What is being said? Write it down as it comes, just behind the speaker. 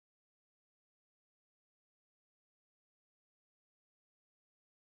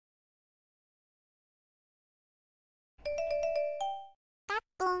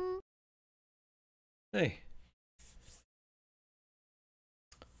Hey.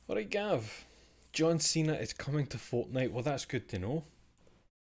 Alright, Gav. John Cena is coming to Fortnite. Well, that's good to know.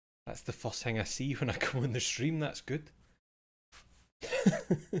 That's the first thing I see when I come on the stream. That's good.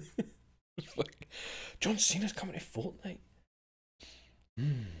 John Cena's coming to Fortnite.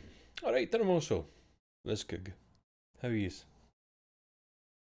 Alright, then I'm also. That's good. How are yous?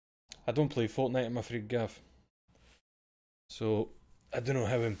 I don't play Fortnite, I'm afraid, Gav. So, I don't know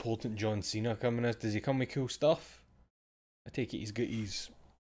how important John Cena coming is. Does he come with cool stuff? I take it he's got his...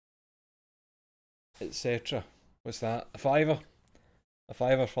 etc. What's that? A fiver? A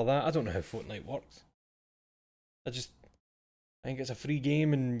fiver for that? I don't know how Fortnite works. I think it's a free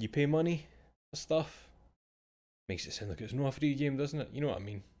game and you pay money for stuff. Makes it sound like it's not a free game, doesn't it? You know what I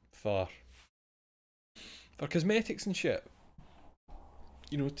mean? For cosmetics and shit.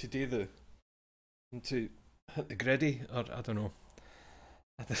 You know, to do the... to hit the griddy, or I don't know.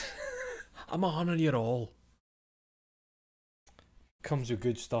 I'm 100-year-old. Comes with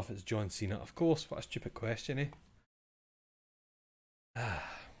good stuff, it's John Cena. Of course, what a stupid question, eh?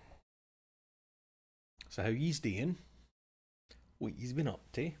 So how he's doing? What he's been up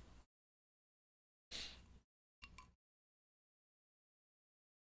to?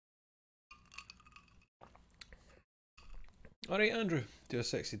 Alright, Andrew, do a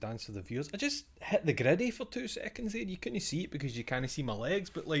sexy dance for the viewers. I just hit the griddy for 2 seconds there. You couldn't see it because you can't see my legs,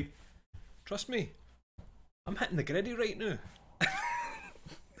 but like, trust me, I'm hitting the griddy right now.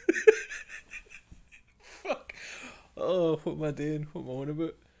 Fuck. Oh, what am I doing? What am I on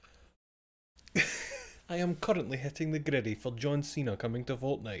about? I am currently hitting the griddy for John Cena coming to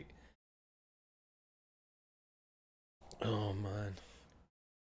Fortnite. Oh man.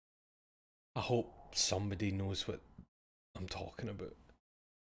 I hope somebody knows what I'm talking about.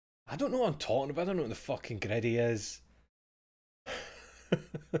 I don't know what I'm talking about. I don't know what the fucking griddy is.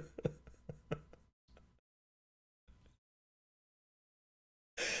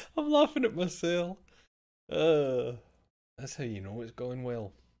 I'm laughing at myself. That's how you know it's going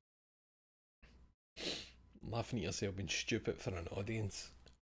well. Laughing at yourself being stupid for an audience.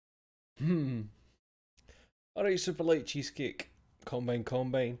 Alright, Super Light Cheesecake.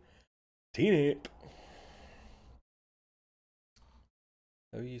 Combine. Teen Ape.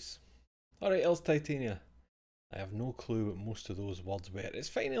 How is? Alright, else Titania. I have no clue what most of those words were. It's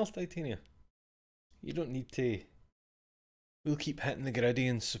fine, else Titania. You don't need to. We'll keep hitting the griddy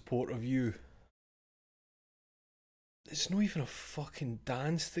in support of you. It's not even a fucking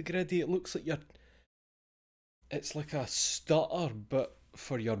dance, the griddy. It looks like you're... It's like a stutter, but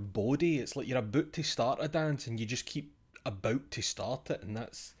for your body. It's like you're about to start a dance and you just keep about to start it, and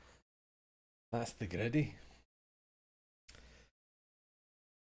that's the griddy.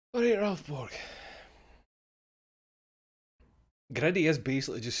 Alright, Ralph Borg. Griddy is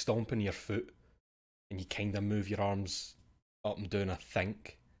basically just stomping your foot and you kind of move your arms up and down, I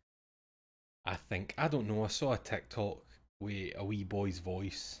think. I don't know, I saw a TikTok with a wee boy's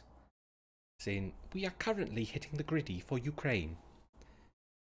voice saying, "We are currently hitting the griddy for Ukraine.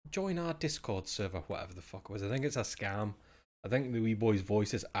 Join our Discord server," whatever the fuck it was. I think it's a scam. I think the wee boy's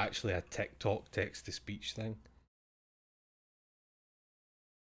voice is actually a TikTok text-to-speech thing.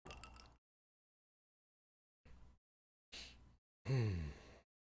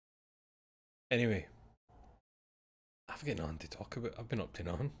 Anyway, I've got nothing to talk about. I've been up to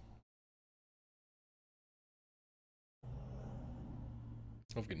nothing.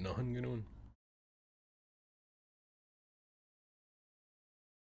 I've got nothing going on.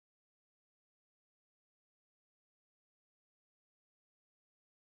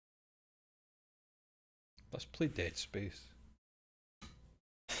 Let's play Dead Space.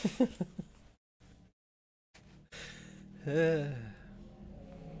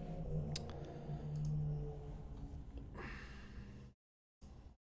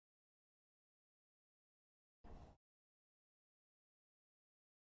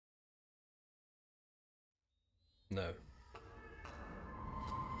 No.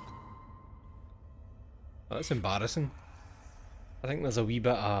 Oh, that's embarrassing. I think there's a wee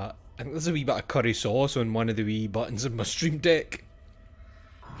bit of curry sauce on one of the wee buttons of my Stream Deck.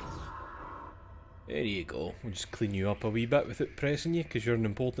 There you go. We'll just clean you up a wee bit without pressing you because you're an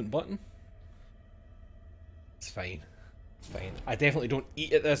important button. It's fine. It's fine. I definitely don't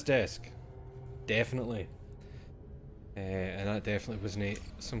eat at this desk. Definitely. And that definitely wasn't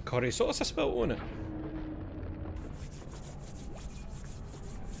some curry sauce I spilled on it.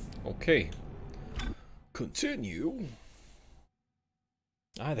 Okay. Continue.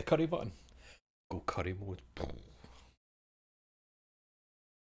 The curry button. Go curry mode.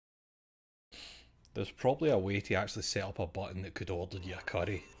 There's probably a way to actually set up a button that could order you a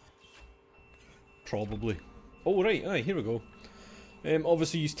curry. Probably. Oh right, aye, here we go.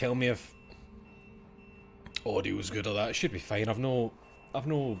 Obviously you tell me if audio's good or that. It should be fine.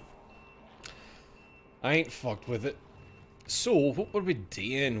 I ain't fucked with it. So, what were we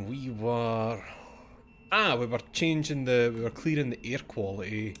doing? We were clearing the air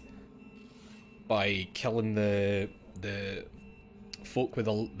quality by killing the folk with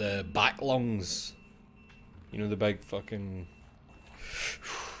the back lungs. You know, the big fucking,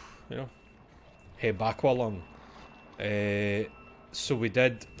 you know, Hebakwa lung. So we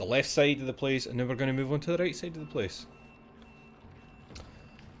did the left side of the place, and now we're going to move on to the right side of the place.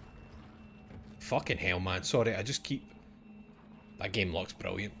 Fucking hell, man. Sorry, I just keep... That game looks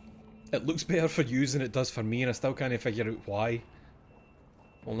brilliant. It looks better for you than it does for me, and I still can't figure out why.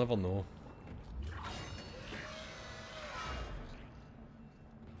 We'll never know.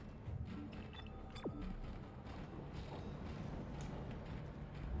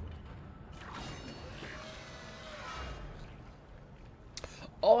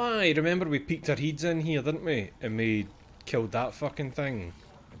 Oh, I remember we peeked our heads in here, didn't we? And we killed that fucking thing.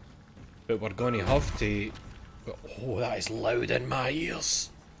 But we're going to have to... Oh, that is loud in my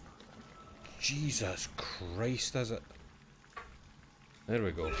ears. Jesus Christ, is it? There we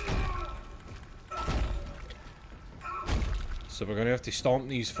go. So we're going to have to stomp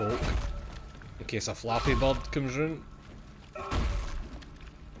these folk in case a Flappy Bird comes round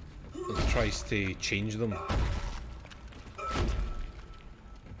and tries to change them.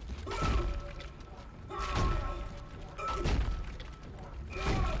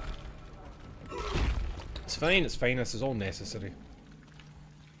 It's fine, this is all necessary.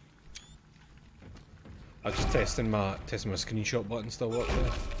 I'm just testing my screenshot button still work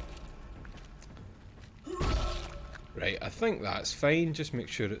there. Right, I think that's fine, just make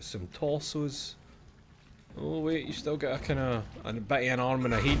sure it's some torsos. Oh wait, you still got a kinda a bit of an arm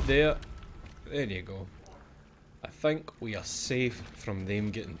and a head there. There you go. I think we are safe from them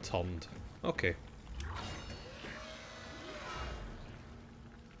getting turned. Okay.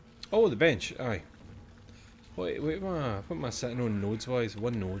 Oh, the bench, aye. What am I sitting on nodes wise?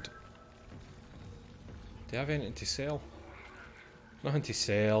 One node. Do I have anything to sell? Nothing to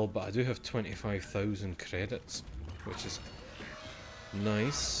sell, but I do have 25,000 credits, which is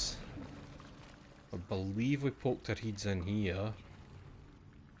nice. I believe we poked our heads in here.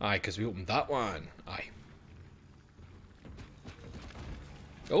 Aye, because we opened that one. Aye.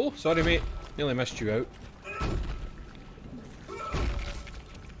 Oh, sorry mate. Nearly missed you out.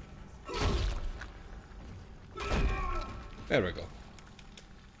 There we go.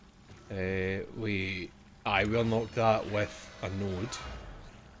 We unlocked that with a node.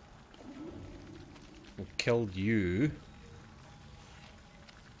 We killed you.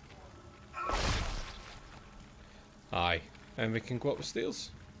 Aye. And we can go up the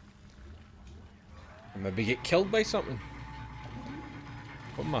stairs. And maybe get killed by something.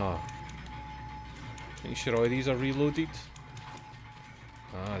 What am I? Make sure all these are reloaded.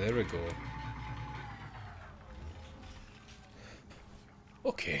 Ah, there we go.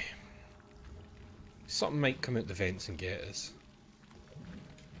 Okay. Something might come out the vents and get us.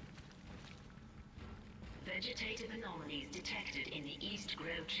 Vegetative anomalies detected in the East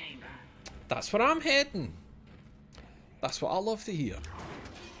Grove chamber. That's where I'm heading. That's what I love to hear.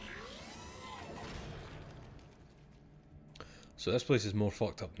 So this place is more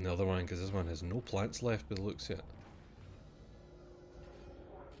fucked up than the other one because this one has no plants left by the looks of it.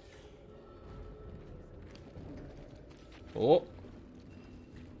 Oh!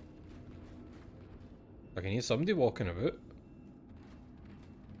 I can hear somebody walking about.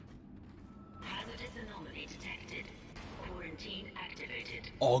 Hazardous anomaly detected. Quarantine activated.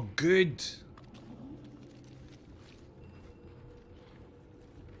 Oh, good!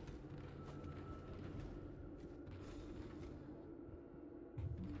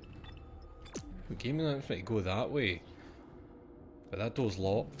 The game announced me to go that way. But that door's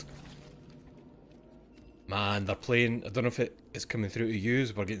locked. Man, they're playing. I don't know if it is coming through to you,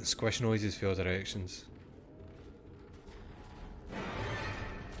 we're getting squish noises from all directions.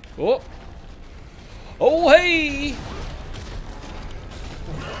 Oh! Oh, hey!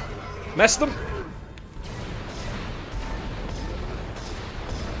 Missed them!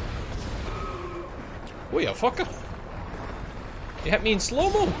 Oh, you fucker! You hit me in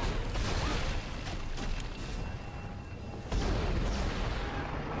slow-mo!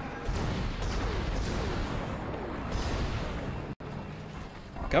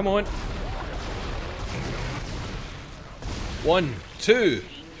 Come on. 1, 2.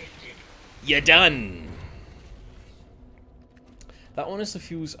 You're done. That honestly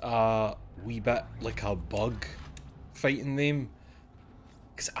feels a wee bit like a bug fighting them.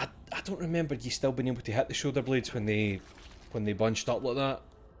 Because I don't remember you still being able to hit the shoulder blades when they bunched up like that.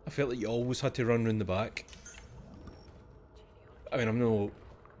 I felt like you always had to run round the back. I mean,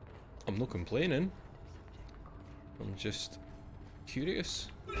 I'm not complaining. I'm just curious.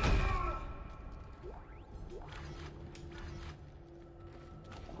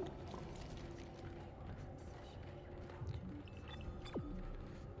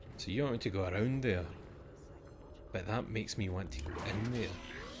 So you want me to go around there, but that makes me want to go in there.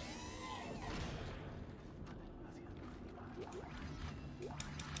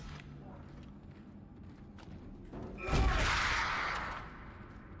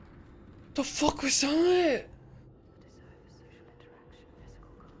 The fuck was that?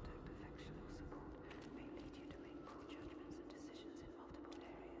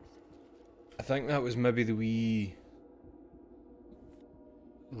 I think that was maybe the wee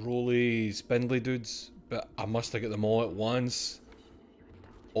roly spindly dudes, but I must have got them all at once.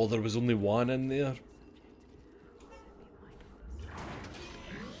 Or there was only one in there.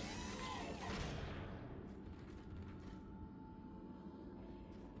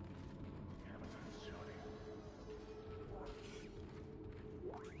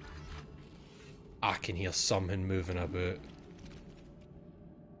 I can hear something moving about.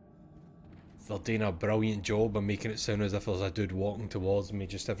 They're doing a brilliant job of making it sound as if there's a dude walking towards me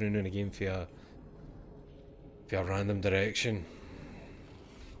just every now and again for a random direction.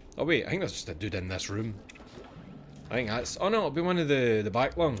 Oh wait, I think there's just a dude in this room. I think that's... Oh no, it'll be one of the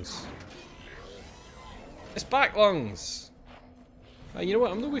back lungs. It's back lungs! You know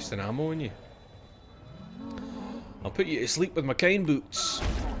what, I'm not wasting ammo on you. I'll put you to sleep with my cane boots.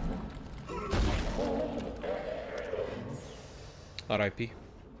 R.I.P.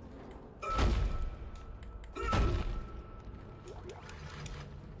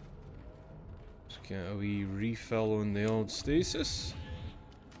 Let's get a wee refill on the old stasis.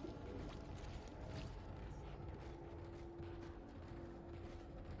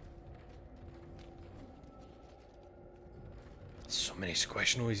 So many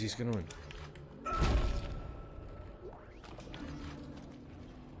squish noises going on.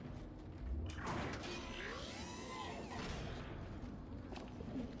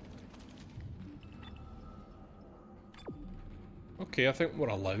 Okay, I think we're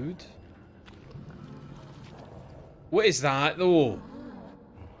allowed. What is that, though?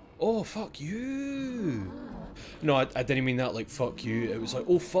 Oh, fuck you. No, I didn't mean that like fuck you. It was like,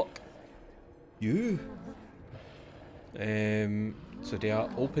 oh, fuck you. So do I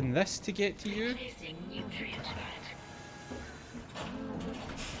open this to get to you?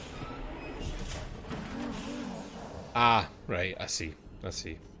 Ah, right, I see.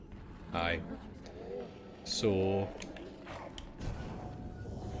 Aye. So...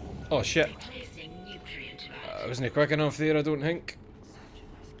 Oh shit. I wasn't quick enough there, I don't think.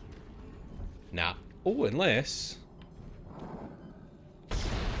 Nah. Oh, unless...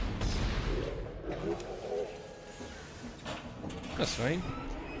 That's fine.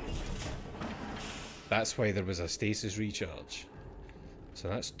 That's why there was a stasis recharge. So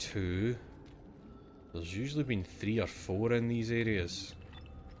that's 2. There's usually been 3 or 4 in these areas.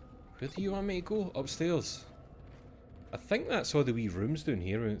 Where do you want me to go? Upstairs. I think that's all the wee rooms down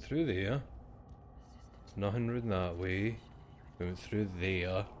here. We went through there. There's nothing round that way. We went through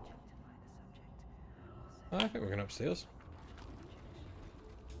there. I think we're going upstairs.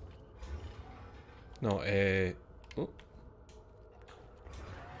 No, oh.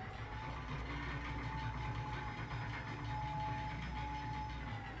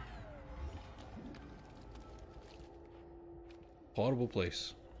 Horrible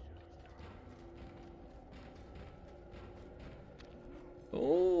place.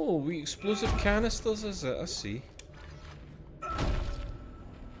 Oh, we explosive canisters, is it? I see.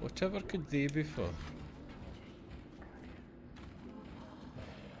 Whatever could they be for?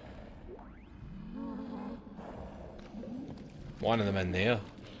 One of them in there.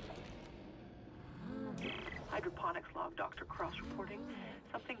 Hydroponics log, Dr. Cross reporting.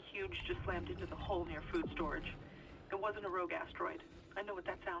 Something huge just slammed into the hull near food storage. It wasn't a rogue asteroid. I know what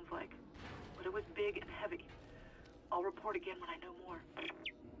that sounds like. But it was big and heavy. I'll report again when I know more.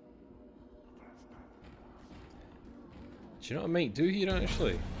 Do you know what I might do here,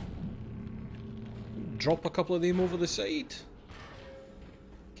 actually? Drop a couple of them over the side.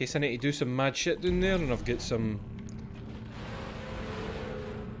 In case I need to do some mad shit down there and I've got some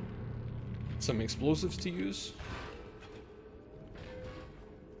explosives to use.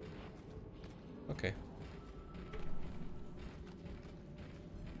 Okay.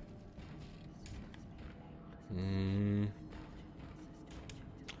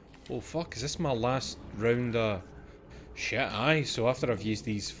 Oh fuck, is this my last round of... Shit, aye, so after I've used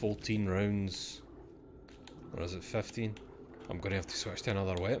these 14 rounds... Or is it 15? I'm gonna have to switch to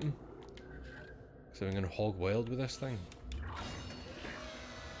another weapon. So I'm gonna hog wild with this thing.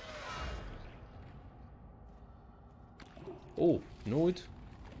 Oh, node.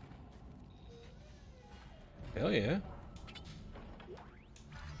 Hell yeah.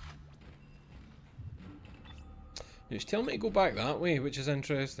 It's telling me to go back that way, which is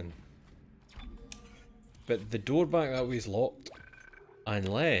interesting. But the door back that way is locked.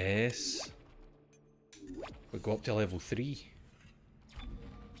 Unless we go up to level 3.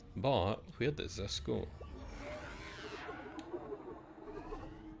 But, where does this go?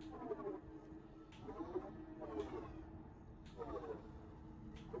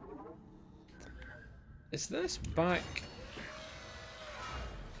 Is this back?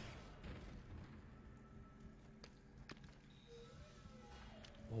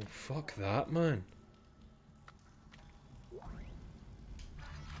 Oh, fuck that, man.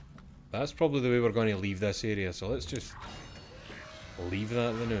 That's probably the way we're going to leave this area, so let's just leave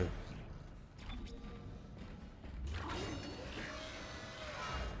that the now.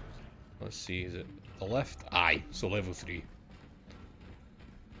 Let's see, is it the lift? Aye, so level 3.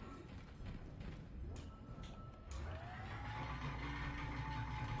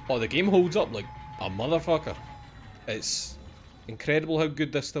 Oh, the game holds up like a motherfucker. It's incredible how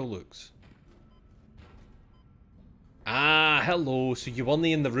good this still looks. Ah, hello. So you weren't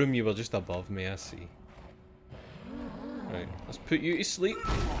in the room, you were just above me, I see. Right, let's put you to sleep.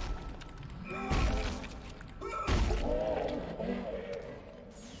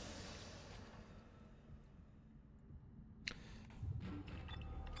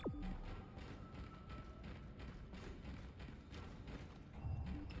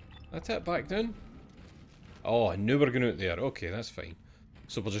 That's it, back down. Oh, I knew we were going out there. Okay, that's fine.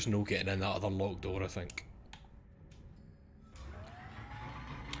 So we're just no getting in that other locked door, I think.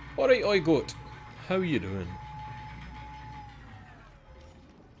 Alright, oi goat. How you doing?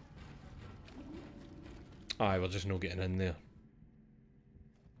 Aye, we're just no getting in there.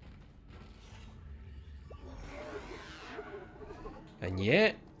 And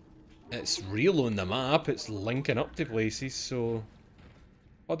yet, it's real on the map, it's linking up to places, so...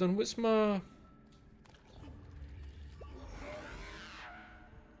 Hold on, what's my...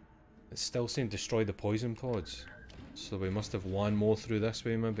 It's still saying destroy the poison pods. So we must have one more through this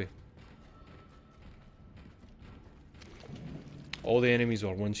way, maybe. All the enemies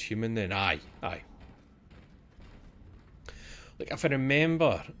were once human then? Aye, aye. Like, if I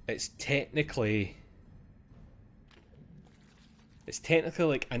remember, it's technically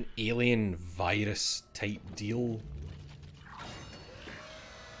like an alien virus type deal.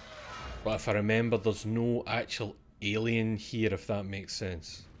 But if I remember, there's no actual alien here, if that makes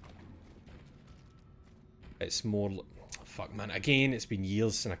sense. It's more... Fuck, man. Again, it's been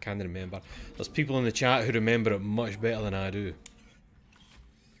years and I can't remember. There's people in the chat who remember it much better than I do.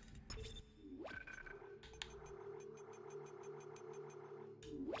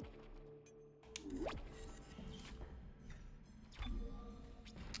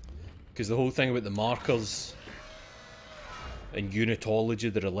 Because the whole thing about the markers and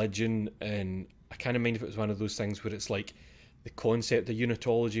unitology, the religion, and I kind of mind if it was one of those things where it's like the concept of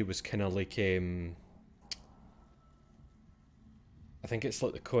unitology was kind of like I think it's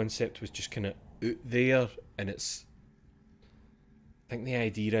like the concept was just kind of out there, and it's... I think the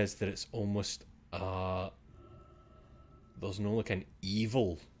idea is that it's almost there's no like an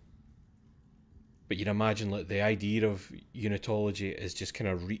evil, but you'd imagine like the idea of unitology is just kind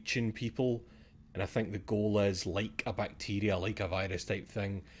of reaching people, and I think the goal is like a bacteria, like a virus type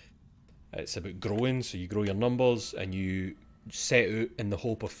thing. It's about growing, so you grow your numbers and you set out in the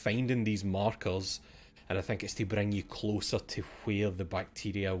hope of finding these markers, and I think it's to bring you closer to where the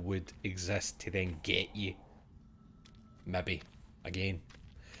bacteria would exist to then get you. Maybe. Again.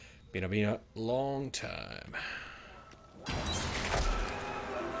 Been a long time.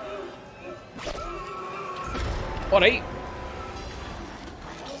 Alright.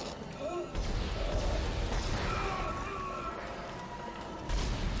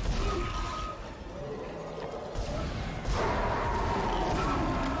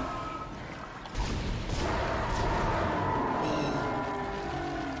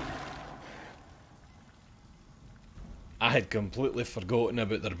 I had completely forgotten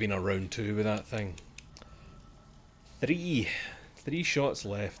about there being a round 2 with that thing. Three shots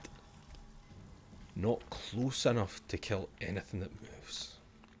left. Not close enough to kill anything that moves.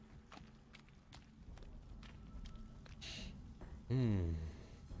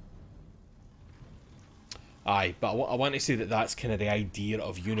 Aye, but I want to say that that's kind of the idea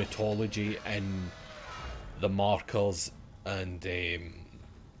of unitology in the markers and the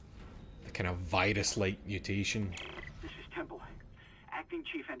kind of virus-like mutation. This is Temple, acting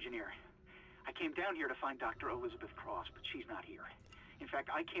chief engineer. I came down here to find Dr. Elizabeth Cross, but she's not here. In fact,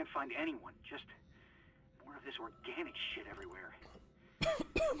 I can't find anyone. Just more of this organic shit everywhere.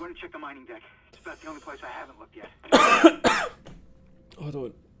 I'm going to check the mining deck. It's about the only place I haven't looked yet. Hold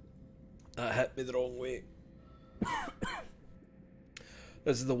on. That hit me the wrong way.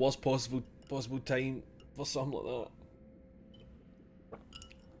 This is the worst possible time for something like that.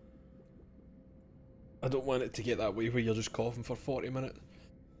 I don't want it to get that way where you're just coughing for 40 minutes.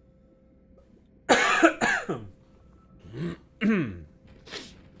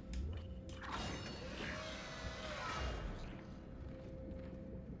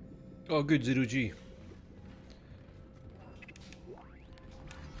 Oh, good, 0G.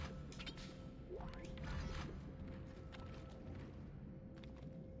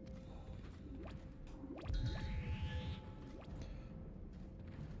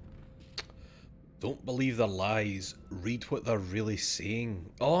 Don't believe their lies. Read what they're really saying.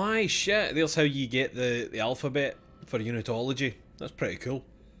 Oh, aye, shit. There's how you get the alphabet for unitology. That's pretty cool.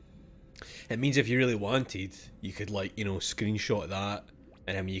 It means if you really wanted, you could, like, you know, screenshot that,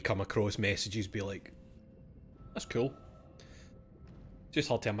 and then when you come across messages, be like, that's cool. Just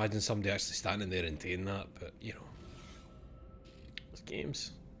hard to imagine somebody actually standing there and doing that, but, you know. It's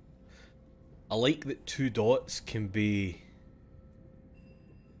games. I like that 2 dots can be...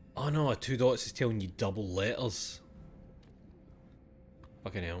 Oh no, 2 dots is telling you double letters.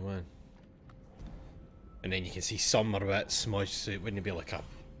 Fucking hell, man. And then you can see some are a bit smudged, so it wouldn't be like a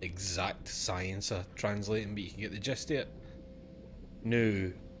exact science of translating, but you can get the gist of it.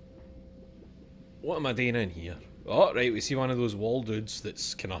 Now, what am I doing in here? Oh, right, we see one of those wall dudes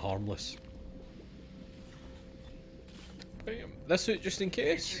that's kind of harmless. This suit just in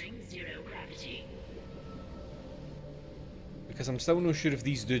case. Entering zero gravity. Because I'm still not sure if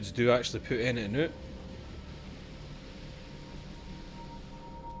these dudes do actually put in it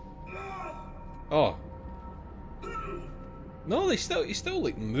out. Oh. No, he's still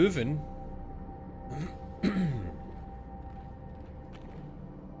like moving.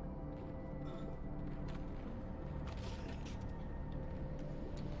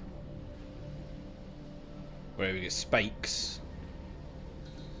 Where we get spikes.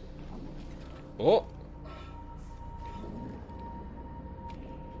 Oh.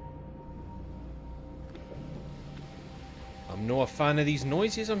 I'm not a fan of these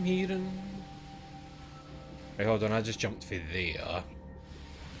noises I'm hearing. Right, hold on, I just jumped for there.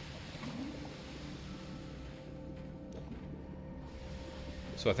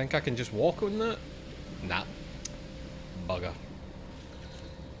 So I think I can just walk on that? Nah. Bugger.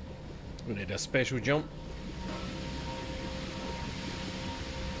 We need a special jump.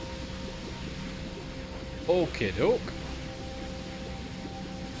 Okie doke.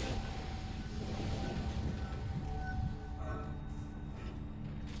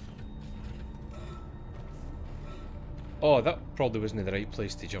 Oh, that probably wasn't the right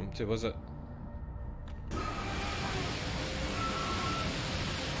place to jump to, was it?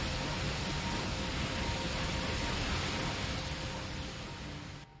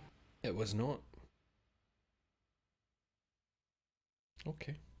 It was not.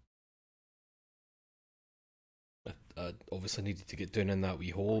 Okay. I obviously needed to get down in that wee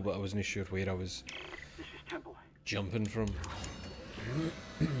hole, but I wasn't sure where I was This is Temple. jumping from.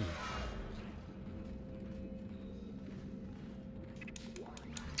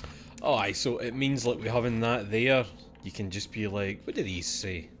 Oh, aye, so it means like we having that there, you can just be like, what do these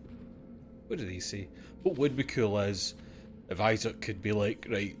say? What do these say? What would be cool is if Isaac could be like,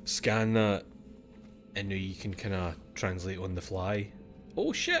 right, scan that, and now you can kind of translate on the fly.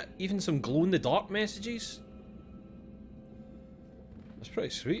 Oh shit, even some glow-in-the-dark messages? That's pretty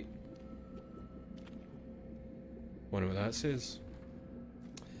sweet. Wonder what that says.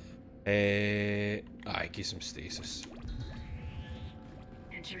 Aye, get some stasis.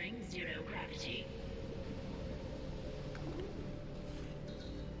 Entering zero gravity.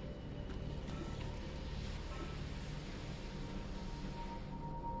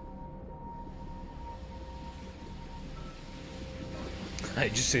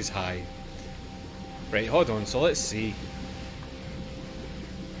 It just says hi. Right, hold on, so let's see.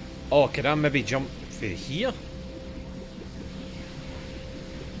 Oh, could I maybe jump for here?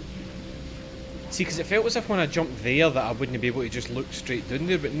 See, because it felt as if when I jumped there that I wouldn't be able to just look straight down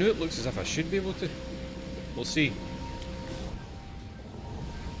there, but now it looks as if I should be able to. We'll see.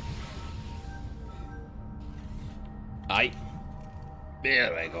 Aye.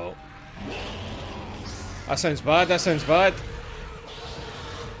 There we go. That sounds bad, that sounds bad.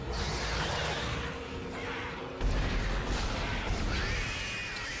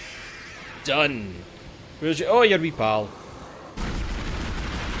 Done. Where's your... Oh, your wee pal.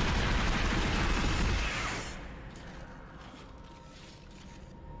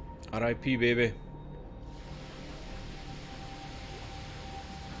 R.I.P. baby.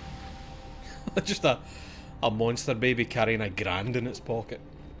 Just a monster baby carrying a grand in its pocket.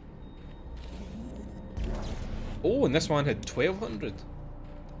 Oh, and this one had 1200.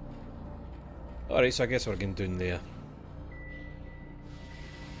 Alright, so I guess we're going down there.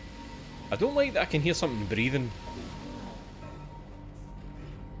 I don't like that I can hear something breathing.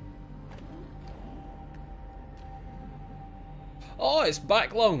 Oh, it's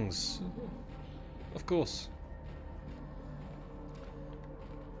back lungs. Of course.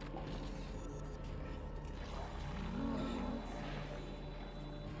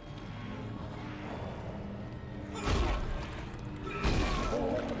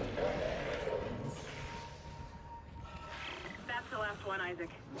 That's the last one, Isaac.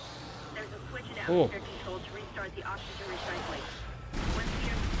 There's a switch in Oh. atmosphere control to restart the oxygen recycling. Once we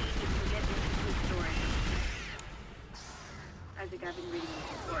are clean, you can get into food storage. Isaac, I've been reading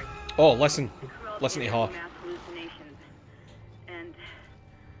this story. Oh, listen. The crew all Listen to began her. having mass hallucinations. And,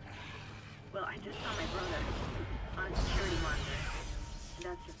 well, I just saw my brother on a security monitor. And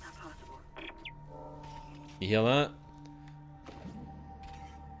that's just not possible. You hear that?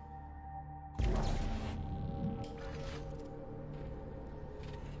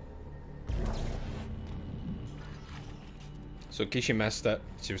 So in case you missed it,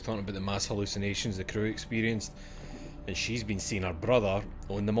 she was talking about the mass hallucinations the crew experienced, and she's been seeing her brother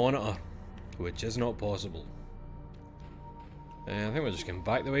on the monitor, which is not possible. I think we're just going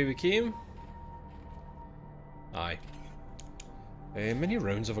back the way we came. Aye. How many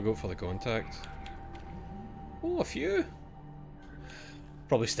rounds have I got for the contact? Oh, a few.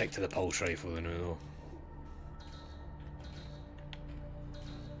 Probably stick to the pulse rifle now though.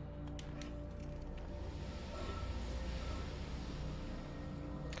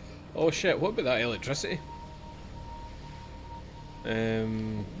 Oh shit, what about that electricity? I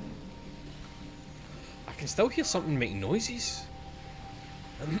can still hear something make noises.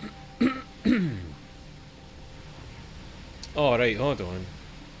 Oh right, hold on.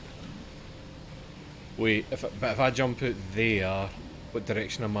 Wait, but if I jump out there, what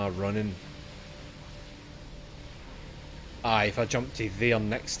direction am I running? Aye, if I jump to there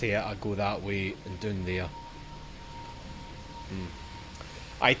next to it, I go that way and down there.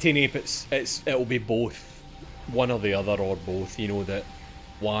 Aye, T-Nape, it'll be both. One or the other, or both. You know that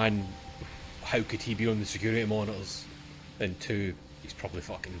one, how could he be on the security monitors? And two, he's probably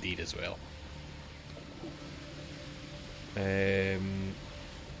fucking dead as well.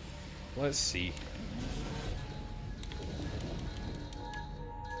 Let's see.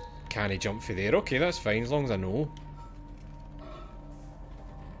 Can he jump for there? Okay, that's fine, as long as I know.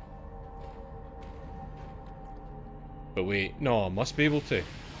 But wait, no, I must be able to.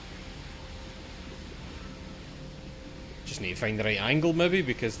 Just need to find the right angle maybe,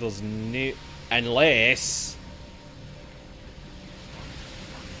 because there's no... Unless...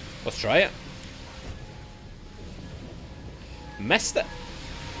 Let's try it. Missed it.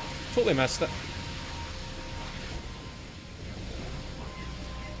 Totally missed it.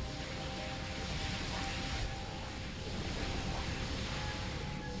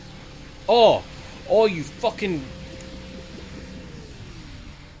 Oh! Oh, you fucking...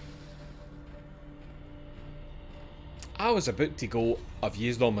 I was about to go, I've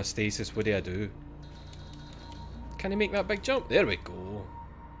used all my stasis, what do I do? Can I make that big jump? There we go.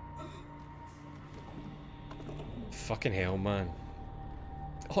 Fucking hell, man.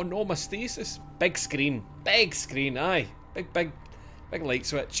 Oh no, my stasis. Big screen. Big screen, aye. Big light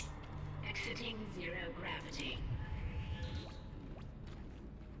switch. Exiting zero gravity.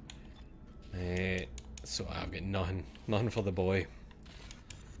 So I've got nothing. Nothing for the boy.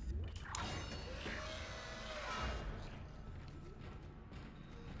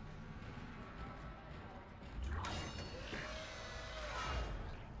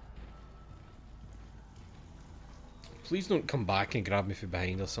 Please don't come back and grab me from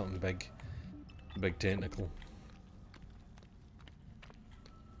behind or something big. Big tentacle.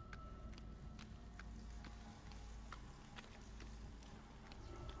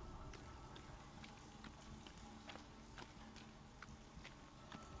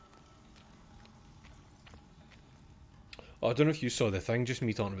 Oh, I don't know if you saw the thing, just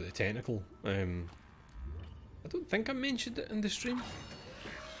me talking about the tentacle. I don't think I mentioned it in the stream.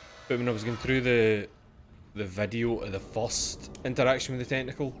 But when I was going through the video of the first interaction with the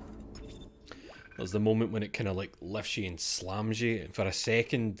tentacle, There's the moment when it kind of like lifts you and slams you, and for a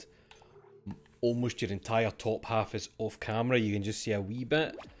second, almost your entire top half is off camera. You can just see a wee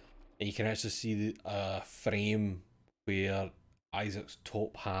bit, and you can actually see the frame where Isaac's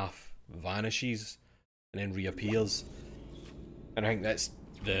top half vanishes and then reappears. And I think that's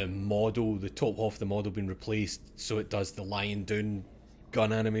the model, the top half of the model being replaced so it does the lying down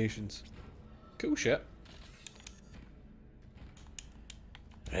gun animations. Cool shit.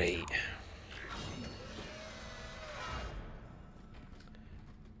 Right.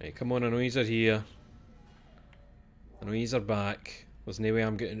 Right, come on, I know he's here. I know he's back. There's no way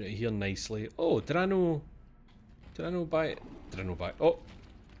I'm getting out of here nicely. Oh, did I know by... Did I know by... Oh!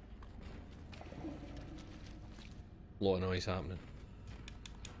 Lot of noise happening.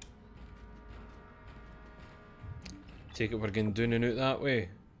 Take it we're going down and out that way.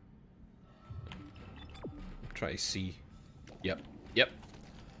 Try to see. Yep, yep.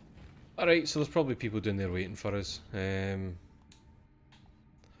 Alright, so there's probably people down there waiting for us. Let's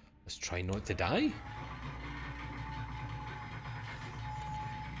try not to die.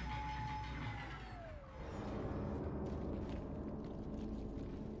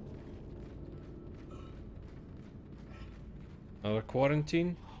 Another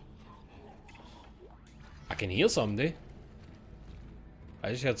quarantine. I can hear somebody.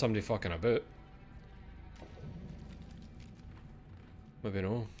 I just heard somebody fucking about. Maybe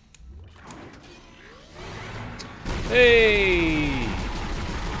no. Hey!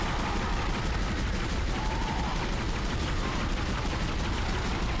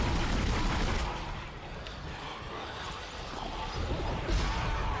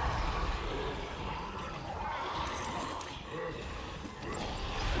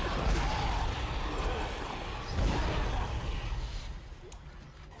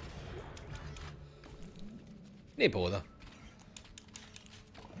 No bother.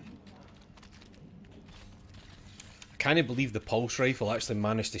 I can't believe the pulse rifle actually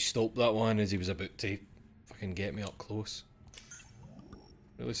managed to stop that one as he was about to fucking get me up close.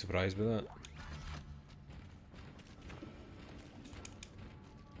 Really surprised by that.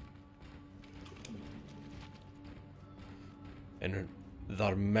 And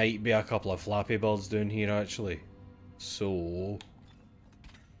there might be a couple of Flappy Birds down here actually. So...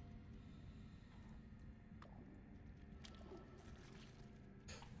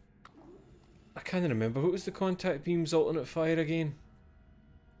 I can't remember. What was the contact beam's alternate fire again?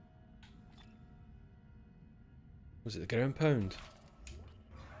 Was it the ground pound?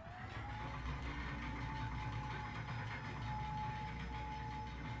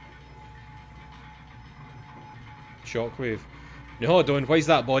 Shockwave. No, hold on. Why is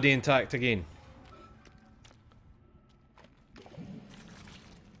that body intact again?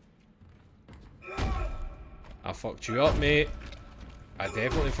 I fucked you up, mate. I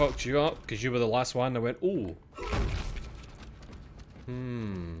definitely fucked you up, because you were the last one that went, oh.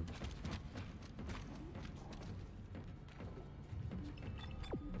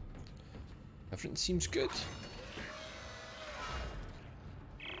 Everything seems good.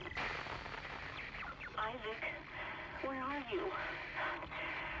 Isaac, where are you?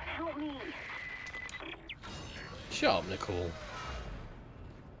 Help me. Shut up, Nicole.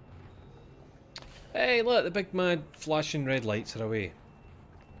 Hey, look, the big mad flashing red lights are away.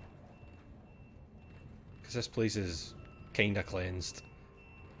 Because this place is kinda cleansed.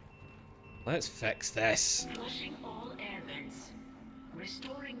 Let's fix this. Flushing all air vents.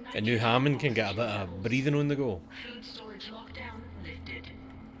 Restoring And New Hammond can get a bit of breathing on the go. Food storage lockdown lifted.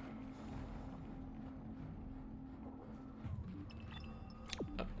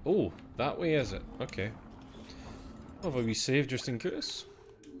 Oh, that way is it? Okay. Have a wee save just in case.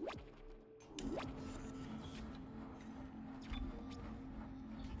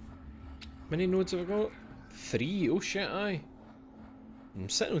 How many nodes have I got? 3? Oh shit, aye. I'm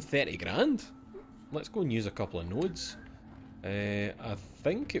sitting on 30 grand. Let's go and use a couple of nodes. I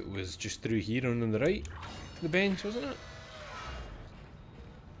think it was just through here on the right. The bench, wasn't it?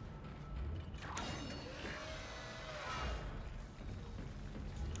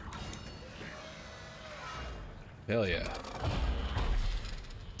 Hell yeah.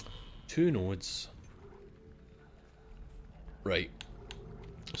 2 nodes. Right.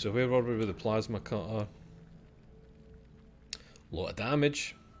 So where were we with the plasma cutter? Lot of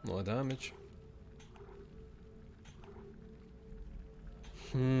damage. Lot of damage.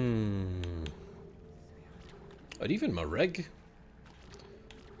 Or even my rig.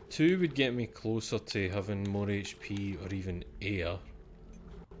 2 would get me closer to having more HP or even air.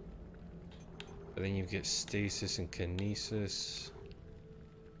 But then you get stasis and kinesis.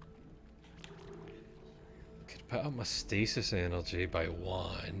 Could put up my stasis energy by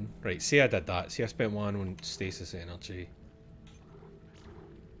 1. Right, say I did that. See I spent 1 on stasis energy.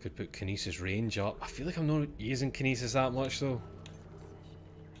 Could put kinesis range up. I feel like I'm not using kinesis that much though.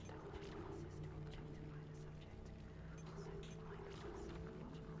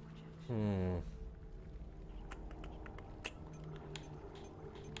 We'll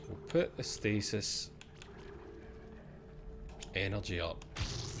put the stasis energy up.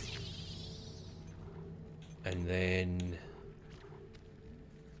 And then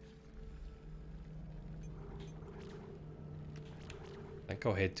I think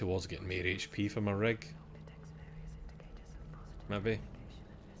I'll head towards getting more HP for my rig. Maybe.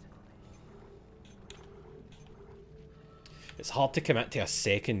 It's hard to commit to a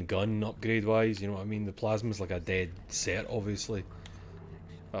second gun upgrade wise, you know what I mean? The plasma's like a dead set obviously.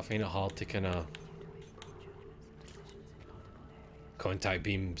 But I find it hard to kinda contact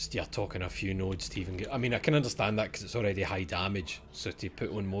beams, you're talking a few nodes to even get... I mean, I can understand that because it's already high damage, so to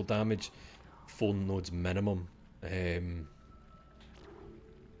put on more damage, 4 nodes minimum. You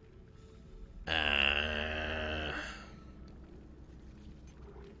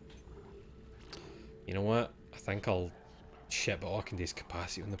know what? I think I'll shit, but I can do is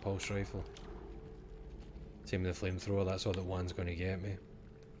capacity on the pulse rifle. Same with the flamethrower, that's all that one's going to get me.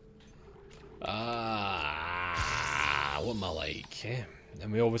 What am I like? Eh?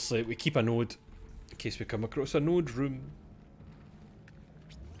 And we keep a node in case we come across a node room.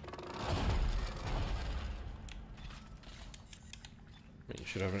 Make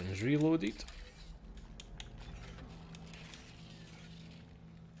sure everything's reloaded.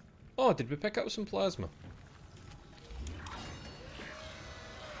 Oh, did we pick up some plasma?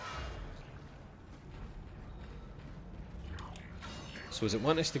 So does it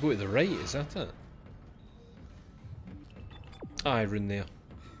want us to go to the right, is that it? Aye, rune there.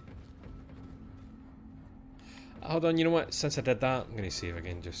 Hold on, you know what? Since I did that, I'm going to save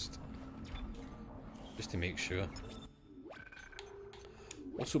again just to make sure.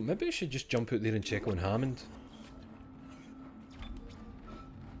 Also, maybe I should just jump out there and check on Hammond.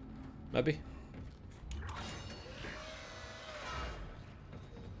 Maybe.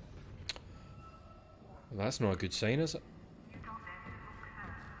 Well, that's not a good sign, is it?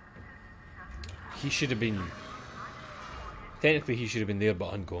 He should have been... Technically he should have been there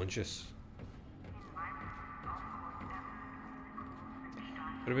but unconscious.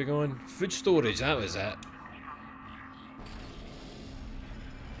 Where are we going? Food storage, that was it.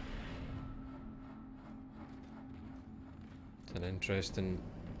 It's an interesting...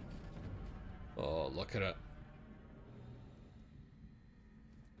 Oh, look at it.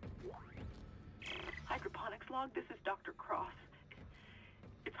 Hydroponics log, this is Dr. Cross.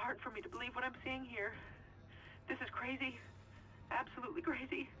 It's hard for me to believe what I'm seeing here. This is crazy. Absolutely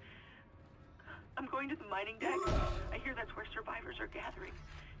crazy. I'm going to the mining deck. I hear that's where survivors are gathering.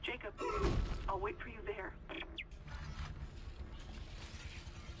 Jacob, I'll wait for you there.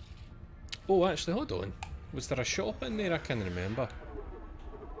 Oh, actually, hold on. Was there a shop in there? I can't remember.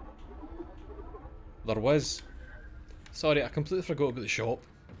 There was. Sorry, I completely forgot about the shop.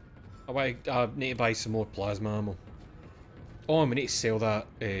 I need to buy some more plasma ammo. Oh, we need to sell that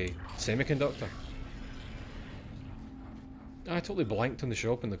semiconductor. I totally blanked on the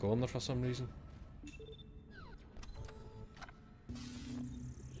shop in the corner for some reason.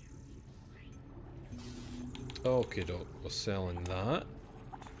 Okay, doc, we're selling that.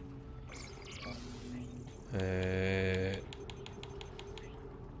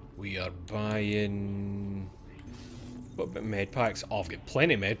 We are buying... What about med packs? Oh, I've got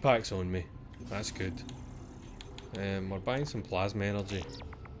plenty of med packs on me. That's good. We're buying some plasma energy.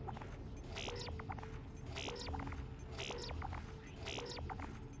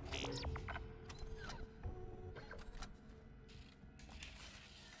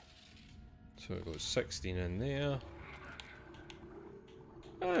 So we got 16 in there.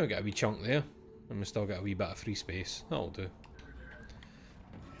 Oh, we got a wee chunk there. And we still got a wee bit of free space. That'll do.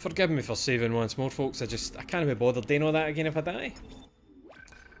 Forgive me for saving once more, folks. I can't be bothered doing all that again if I die.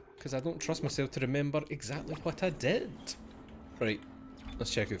 Because I don't trust myself to remember exactly what I did. Right,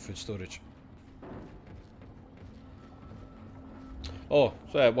 let's check out food storage. Oh,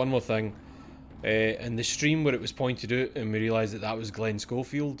 so one more thing. In the stream where it was pointed out and we realised that that was Glenn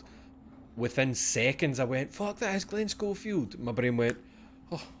Schofield, within seconds I went, fuck, that is Glenn Schofield. My brain went,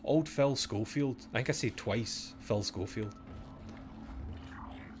 oh, old Phil Schofield. I think I said twice, Phil Schofield.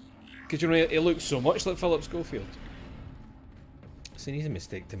 Because you know, it looks so much like Philip Schofield. It's an easy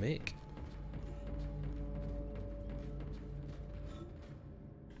mistake to make.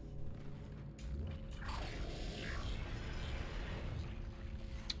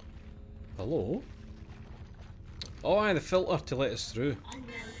 Hello? Oh, aye, the filter to let us through. Unknown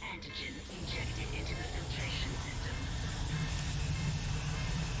antigen injected into the filtration system.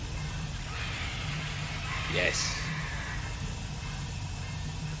 Yes.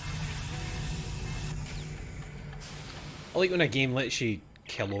 I like when a game lets you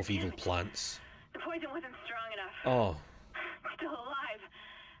kill off evil plants. The poison wasn't strong enough. Oh, It's still alive.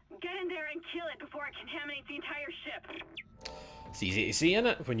 Get in there and kill it before it contaminates the entire ship. it's easy to see,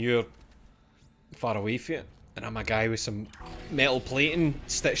 innit? When you're far away from it. And I'm a guy with some metal plating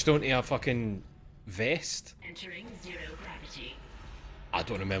stitched onto a fucking vest. Entering zero gravity. I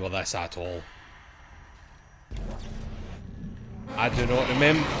don't remember this at all. I do not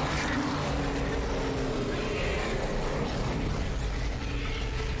remember.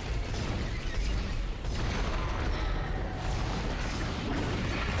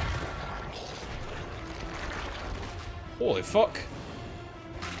 Holy fuck.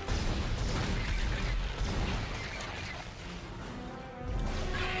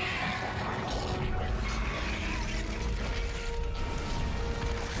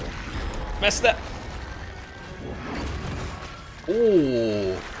 Missed it.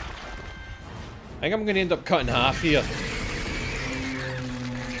 Oh. I think I'm going to end up cutting half here.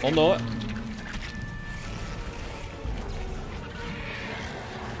 Or not.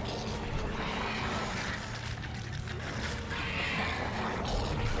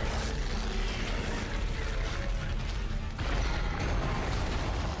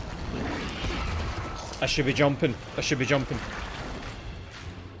 I should be jumping. I should be jumping.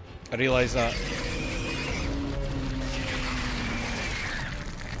 I realise that.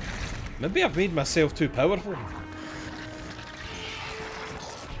 Maybe I've made myself too powerful.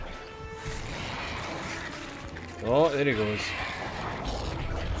 Oh, there he goes.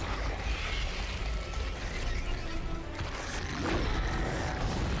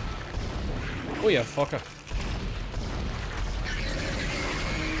 Oh, you fucker.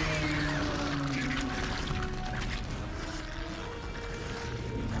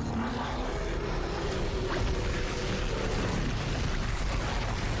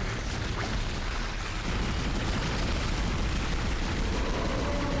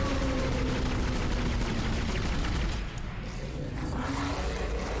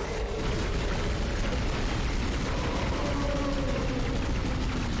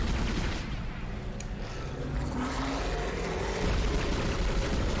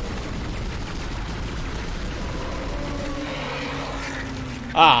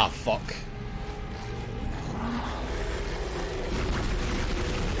 Ah, fuck.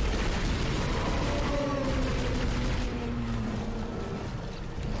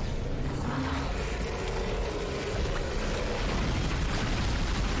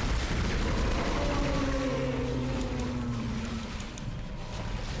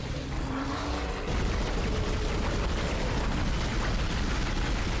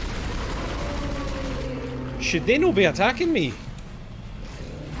 Should they not be attacking me?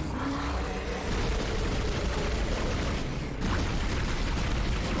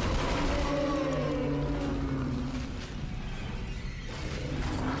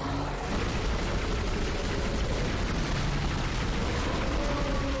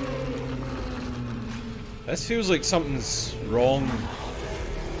 This feels like something's wrong.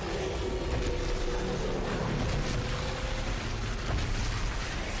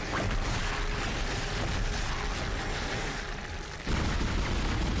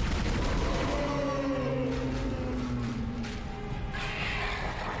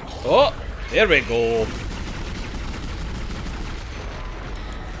 Oh, there we go.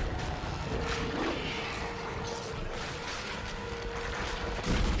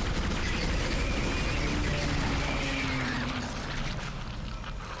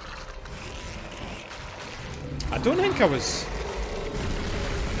 I don't think I was...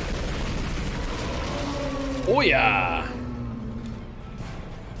 Oh yeah!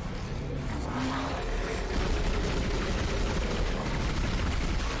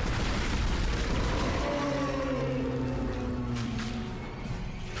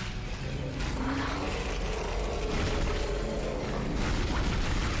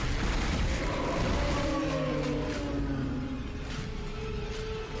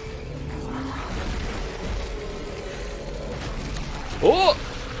 Oh!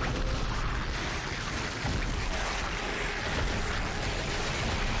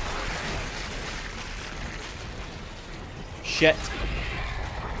 Shit.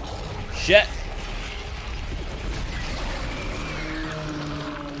 Shit.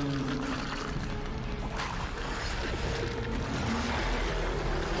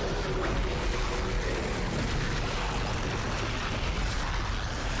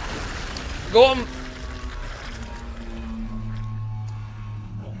 Go on.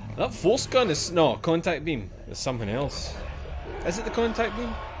 That force gun is no contact beam. It's something else. Is it the contact beam?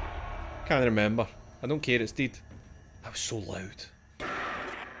 Can't remember. I don't care. It's dead. That was so loud.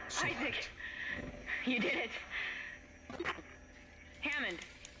 So Isaac, you did it. Hammond,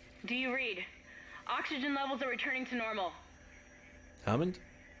 do you read? Oxygen levels are returning to normal. Hammond?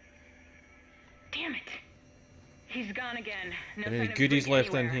 Damn it. He's gone again. No Any sign of goodies Freak left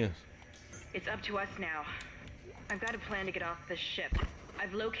in anywhere. here? It's up to us now. I've got a plan to get off this ship.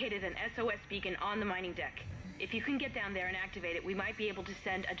 I've located an SOS beacon on the mining deck. If you can get down there and activate it, we might be able to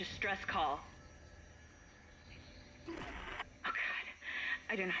send a distress call. Oh god.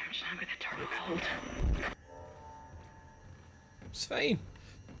 I don't know how much longer the turret will hold. It's fine.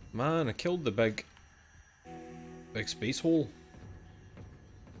 Man, I killed the big space hole.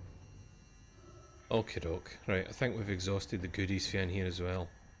 Okie doke. Right, I think we've exhausted the goodies for in here as well.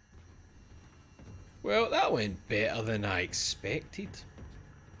 Well, that went better than I expected.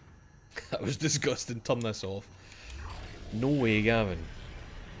 That was disgusting. Turn this off. No way, Gavin.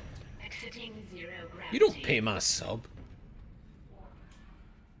 Exiting zero gravity. You don't pay my sub.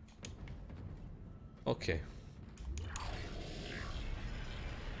 Okay.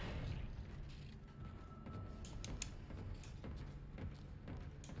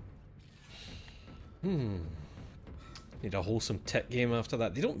 Need a wholesome tech game after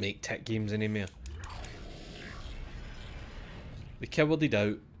that. They don't make tech games anymore. They kibbled it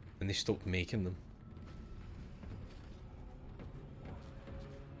out and they stopped making them.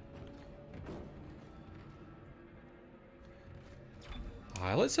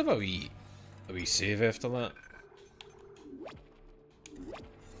 Aye, let's have a wee save after that.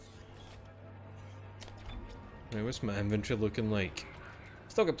 Right, what's my inventory looking like?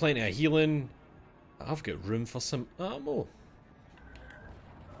 Still got plenty of healing. I've got room for some ammo.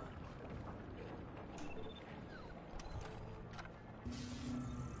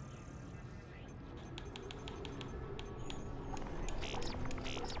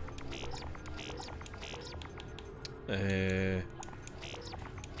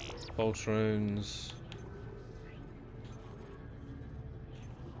 Pulse rounds.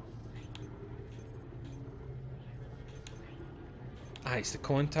 Ah, it's the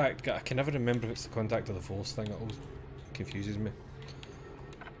contact. I can never remember if it's the contact or the force thing. It always confuses me.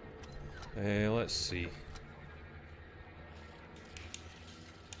 Let's see.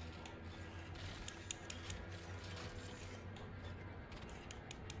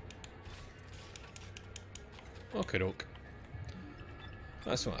 Okay, doke.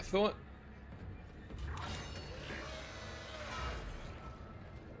 That's what I thought.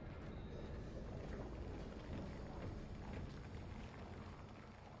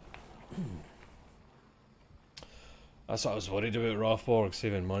 That's what I was worried about, Rothborg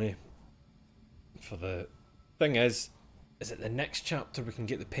saving money. For the thing is it the next chapter we can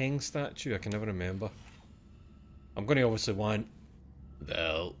get the Peng statue? I can never remember. I'm going to obviously want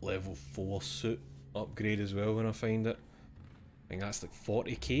the level 4 suit upgrade as well when I find it. I think that's like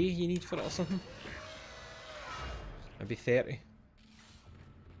 40k you need for it or something. Maybe 30.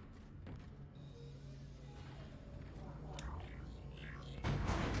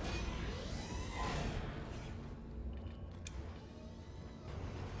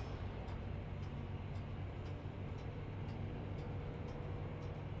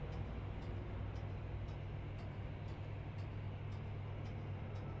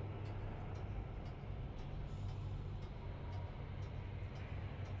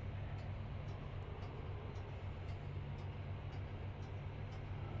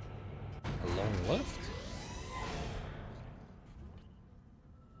 Left.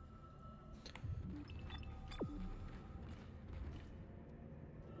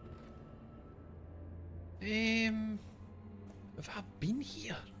 Have I been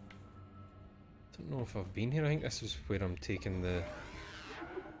here? Don't know if I've been here. I think this is where I'm taking the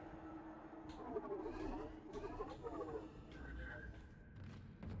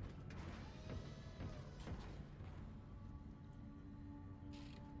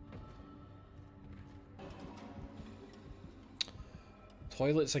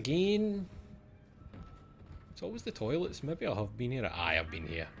toilets again. It's always the toilets. Maybe I have been here. Aye, I've been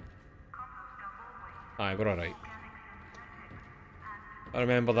here. Aye, we're alright. I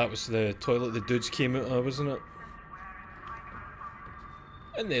remember that was the toilet the dudes came out of, wasn't it?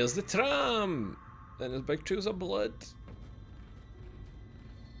 And there's the tram! And there's big trails of blood.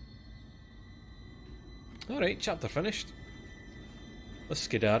 Alright, chapter finished. Let's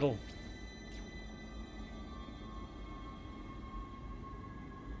skedaddle.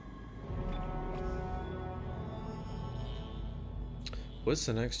 What's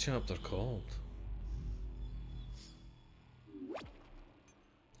the next chapter called?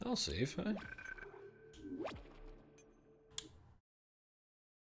 I'll save, eh?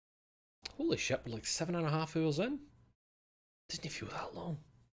 Holy shit, we're like 7.5 hours in? Didn't feel that long.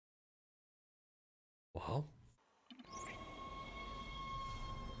 Wow.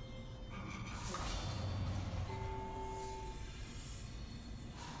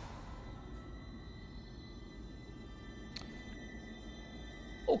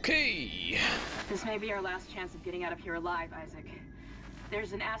 Okay. This may be our last chance of getting out of here alive, Isaac.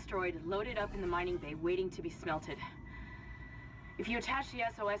 There's an asteroid loaded up in the mining bay waiting to be smelted. If you attach the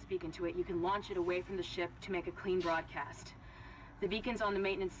SOS beacon to it, you can launch it away from the ship to make a clean broadcast. The beacon's on the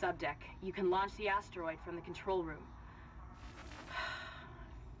maintenance subdeck. You can launch the asteroid from the control room.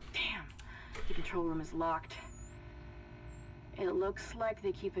 Damn, the control room is locked. It looks like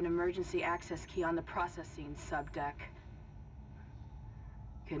they keep an emergency access key on the processing subdeck.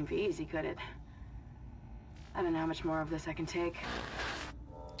 Couldn't be easy, could it? I don't know how much more of this I can take.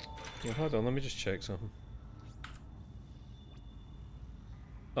 Yeah, hold on, let me just check something.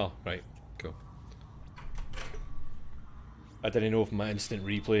 Oh, right, cool. I didn't know if my instant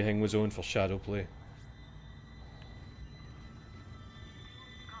replay thing was on for shadow play.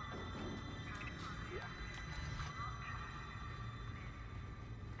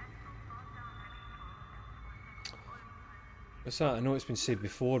 What's that? I know it's been said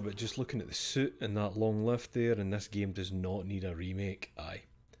before, but just looking at the suit and that long lift there, and this game does not need a remake. Aye.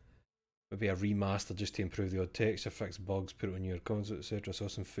 Maybe a remaster just to improve the odd texture, fix bugs, put it on your console, etc. Saw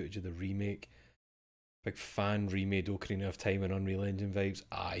some footage of the remake. Big fan remade Ocarina of Time and Unreal Engine vibes.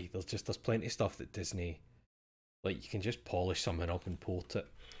 Aye, there's plenty of stuff that Disney, like, you can just polish something up and port it,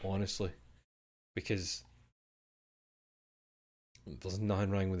 honestly. Because there's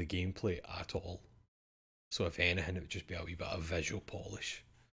nothing wrong with the gameplay at all. So if anything, it would just be a wee bit of visual polish.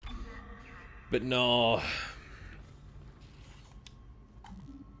 But no.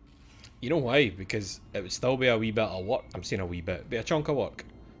 You know why? Because it would still be a wee bit of work. I'm saying a wee bit. Be a chunk of work.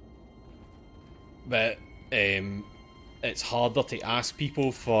 But it's harder to ask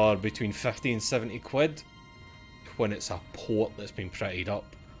people for between 50 and 70 quid when it's a port that's been prettied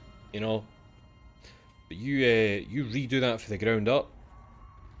up. You know? But you redo that for the ground up.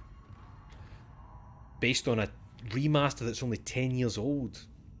 Based on a remaster that's only 10 years old.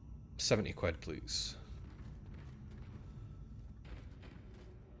 70 quid, please.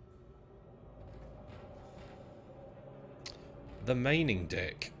 The mining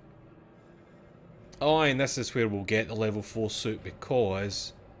deck. Oh, and this is where we'll get the level 4 suit,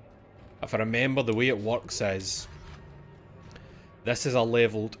 because if I remember, the way it works is this is a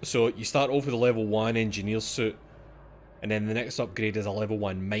leveled, so you start off with a level 1 engineer suit, and then the next upgrade is a level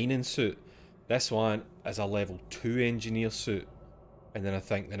 1 mining suit. This one is a level 2 engineer suit, and then I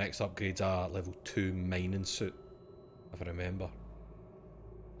think the next upgrade's a level 2 mining suit, if I remember.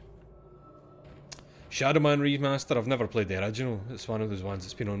 Shadow Man Remaster, I've never played the original. It's one of those ones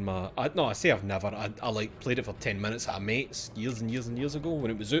that's been on my... no, I say I've never. I like played it for 10 minutes at a mate's years and years and years ago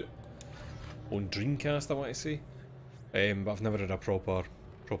when it was out. On Dreamcast, I want to say. But I've never had a proper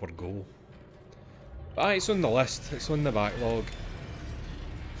go. But aye, it's on the list. It's on the backlog.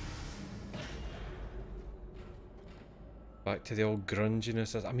 Back to the old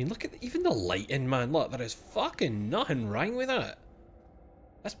grunginess. I mean, look at even the lighting, man. Look, there is fucking nothing wrong with that.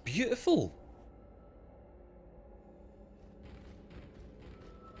 That's beautiful.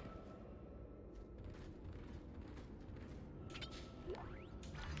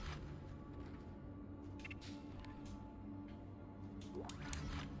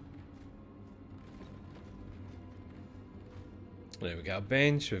 There we got a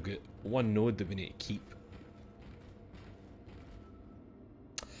bench. We've got one node that we need to keep.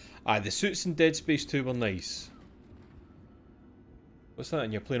 Aye, the suits in Dead Space 2 were nice. What's that?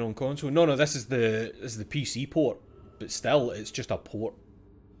 And you're playing on console? No, this is the PC port, but still, it's just a port.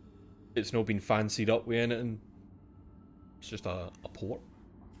 It's not been fancied up with anything. It's just a port.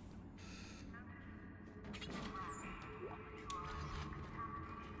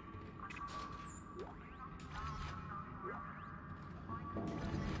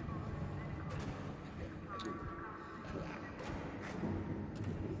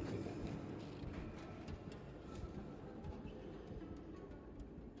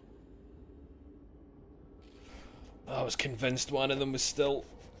 I was convinced one of them was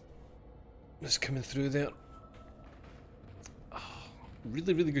coming through there. Oh,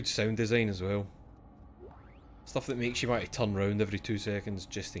 really, really good sound design as well. Stuff that makes you want to turn around every 2 seconds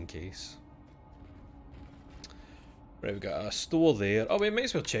just in case. Right, we've got a store there. Oh, we might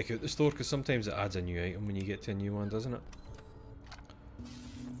as well check out the store because sometimes it adds a new item when you get to a new one, doesn't it?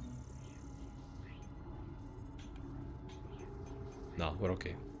 Nah, we're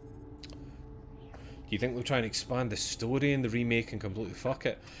okay. you think they'll try and expand the story in the remake and completely fuck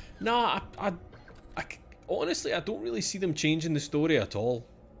it? Nah, honestly, I don't really see them changing the story at all.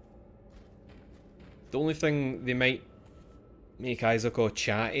 The only thing they might make Isaac all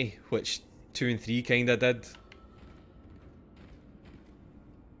chatty, which 2 and 3 kinda did.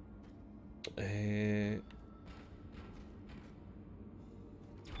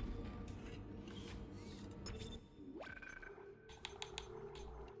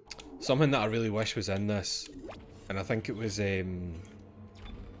 Something that I really wish was in this, and I think it was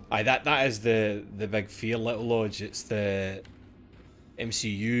aye, that is the big fear, Little Lodge. It's the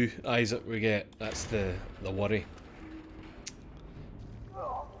MCU Isaac we get. That's the worry.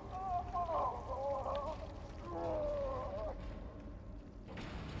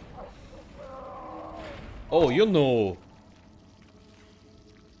 Oh, you'll know.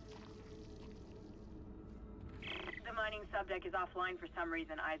 The mining subdeck is offline for some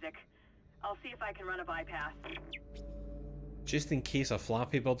reason, Isaac. I'll see if I can run a bypass. Just in case a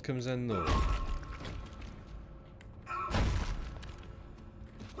Flappy Bird comes in, though.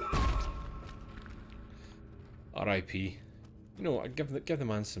 R.I.P. You know, I'd give the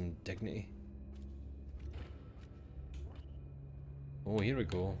man some dignity. Oh, here we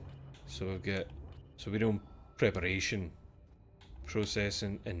go. So we've got... So we're doing preparation,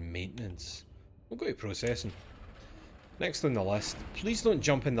 processing, and maintenance. We'll go to processing. Next on the list. Please don't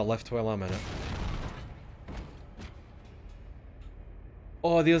jump in the lift while I'm in it.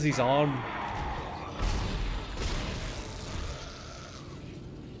 Oh, there's his arm.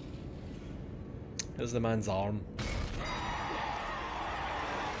 There's the man's arm.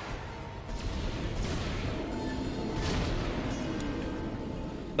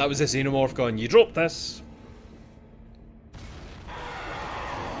 That was the xenomorph going, you dropped this!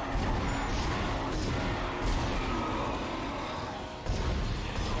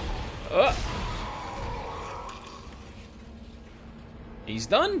 He's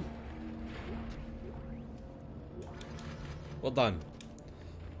done! Well done.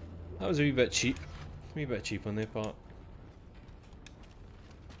 That was a wee bit cheap. A wee bit cheap on their part.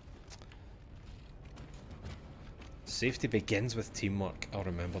 Safety begins with teamwork. I'll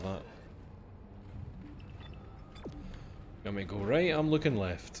remember that. Let me go right, I'm looking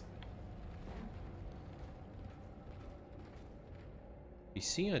left. You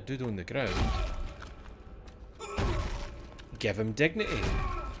see a dude on the ground. Give him dignity.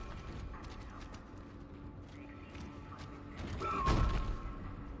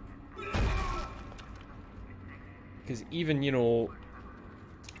 Because even, you know,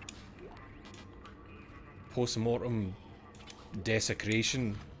 post-mortem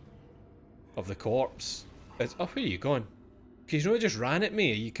desecration of the corpse. It's, oh, where are you going? Because you know it just ran at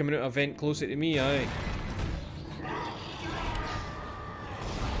me. Are you coming out of a vent closer to me? Aye.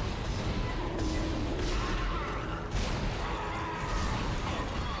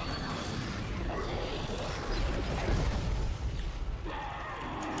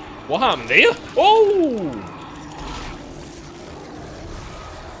 What happened there? Oh!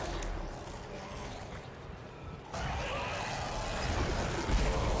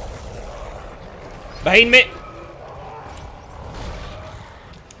 Behind me!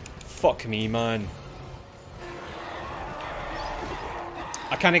 Fuck me, man.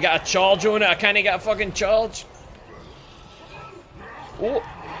 I can't get a charge on it. I can't get a fucking charge. Oh.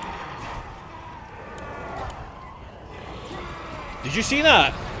 Did you see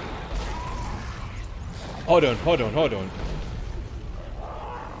that? Hold on, hold on, hold on.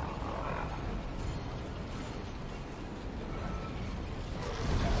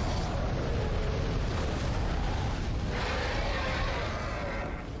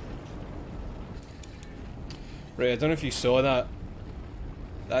 Right, I don't know if you saw that.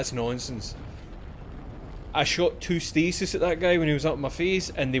 That's nonsense. I shot 2 stasis at that guy when he was up in my face,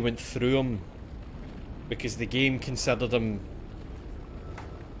 and they went through him. Because the game considered him...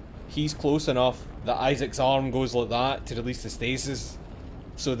 He's close enough that Isaac's arm goes like that to release the stasis.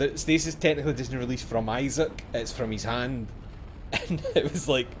 So the stasis technically doesn't release from Isaac, it's from his hand. And it was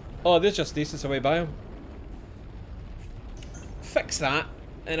like, oh, there's your stasis away by him. Fix that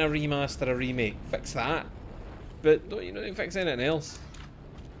in a remaster, a remake. Fix that. But don't you know, fix anything else.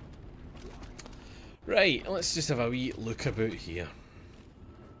 Right, let's just have a wee look about here.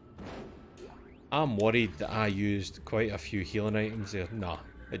 I'm worried that I used quite a few healing items there. Nah,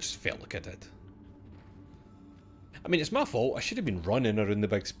 it just felt like I did. I mean, it's my fault. I should have been running around the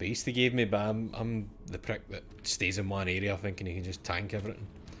big space they gave me, but I'm the prick that stays in one area thinking he can just tank everything.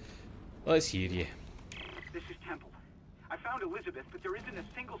 Let's hear you. This is Temple. I found Elizabeth, but there isn't a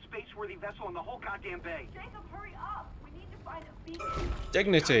single space-worthy vessel in the whole goddamn bay. Jacob, hurry up! We need to find a beacon.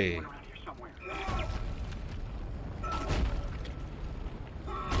 Dignity. Around here somewhere.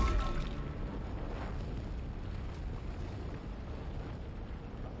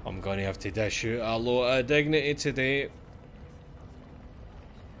 I'm gonna have to dish out a lot of dignity today.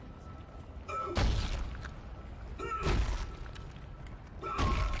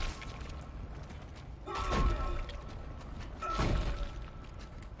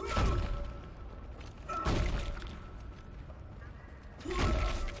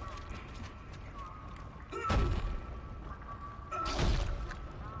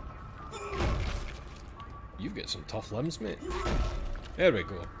 You've got some tough limbs, mate. There we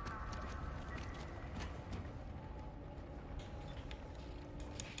go.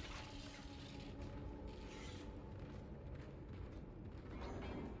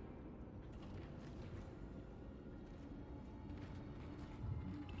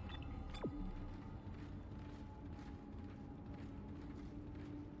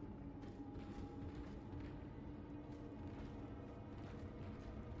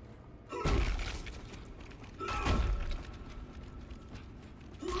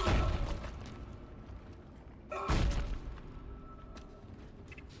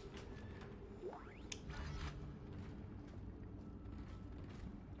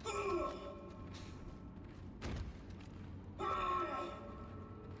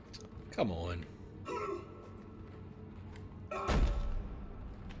 Come on.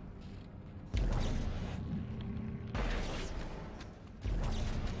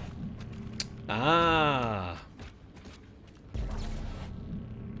 Ah.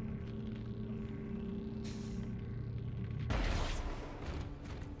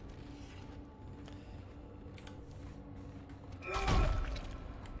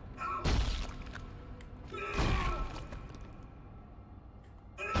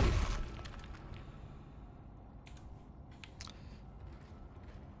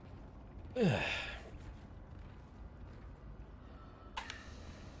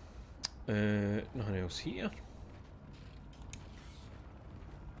 Nothing else here.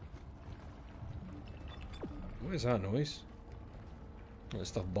 What is that noise? That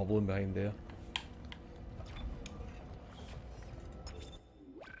stuff bubbling behind there.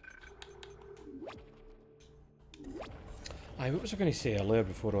 Aye, what was I going to say earlier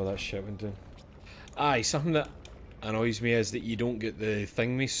before all that shit went down? Aye, something that annoys me is that you don't get the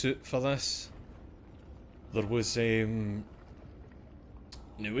thingy suit for this. There was no,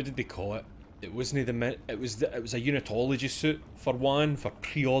 what did they call it? It wasn't the it was a unitology suit for one for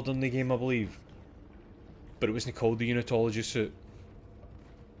pre-ordering the game, I believe. But it wasn't called the unitology suit.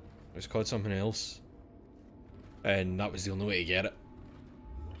 It was called something else. And that was the only way to get it.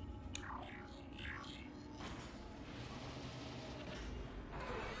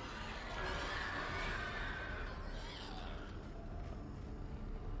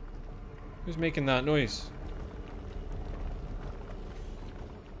 Who's making that noise?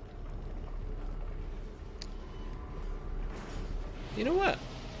 You know what?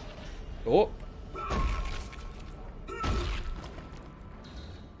 Oh.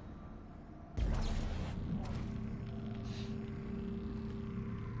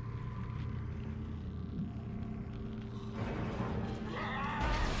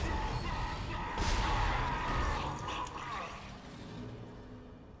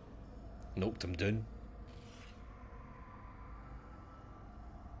 Knocked him down.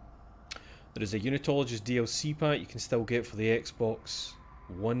 There is a Unitologist DLC pack you can still get for the Xbox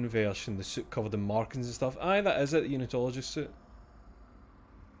One version, the suit covered in markings and stuff. Aye, that is it, the Unitologist suit.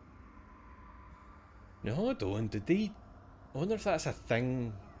 No, I don't. Did they... I wonder if that's a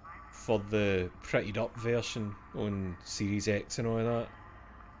thing for the prettied up version on Series X and all that.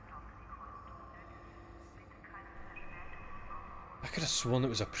 I could have sworn it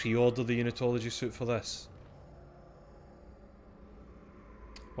was a pre-order, the Unitology suit for this.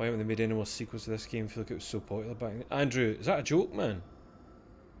 Why haven't they made any more sequels to this game? I feel like it was so popular back then. Andrew, is that a joke, man?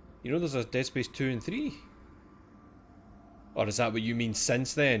 You know there's a Dead Space 2 and 3? Or is that what you mean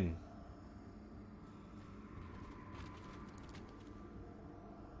since then?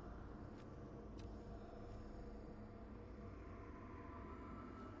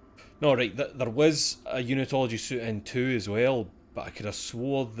 No, right, there was a Unitology suit in 2 as well, but I could have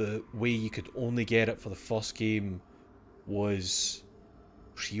swore the way you could only get it for the first game was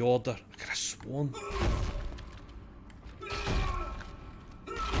pre-order. I could have sworn.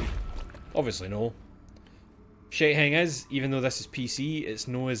 Obviously no. Shit hang is, even though this is PC, it's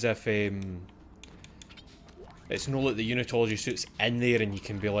no as if it's no like the Unitology suit's in there and you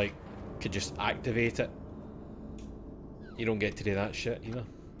can be like, could just activate it. You don't get to do that shit either.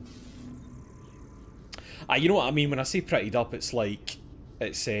 You know what I mean when I say prettied up, it's like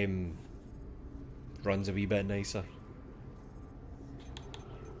it's runs a wee bit nicer.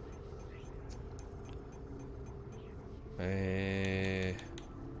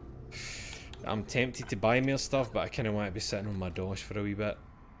 I'm tempted to buy more stuff, but I kind of want to be sitting on my dosh for a wee bit.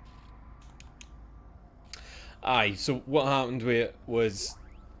 Aye, so what happened with it was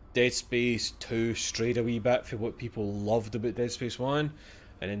Dead Space 2 strayed a wee bit for what people loved about Dead Space 1,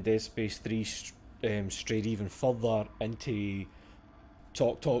 and then Dead Space 3 strayed even further into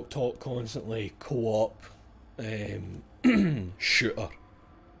talk constantly, co-op, shooter.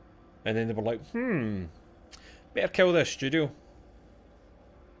 And then they were like, better kill this studio.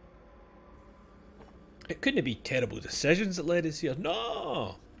 It couldn't be terrible decisions that led us here.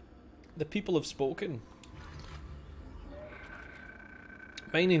 No! The people have spoken.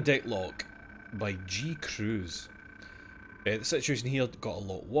 Mining Deck Lock by G. Cruz. The situation here got a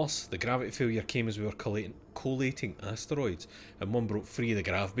lot worse. The gravity failure came as we were collating asteroids, and one broke free of the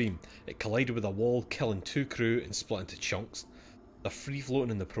grav beam. It collided with a wall, killing 2 crew and split into chunks. They're free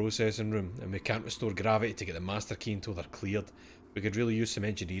floating in the processing room, and we can't restore gravity to get the master key until they're cleared. We could really use some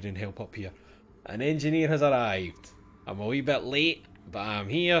engineering help up here. An engineer has arrived. I'm a wee bit late, but I'm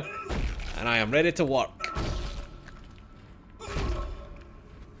here, and I am ready to work.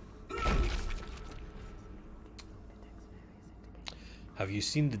 Have you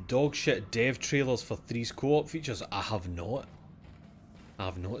seen the dog shit dev trailers for 3's co-op features? I have not. I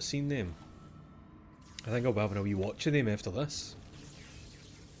have not seen them. I think I'll be having a wee watch of them after this.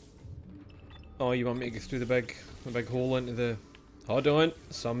 Oh, you want me to go through the big hole into the... Hold on,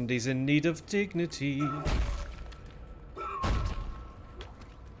 somebody's in need of dignity.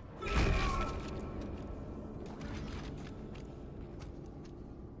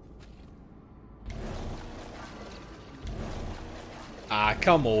 Ah,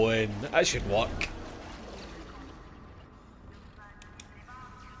 come on, that should work.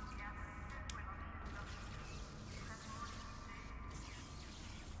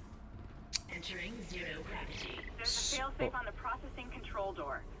 Entering zero gravity. There's a failsafe on the processing control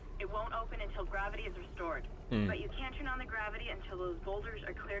door. It won't open until gravity is restored. But you can't turn on the gravity until those boulders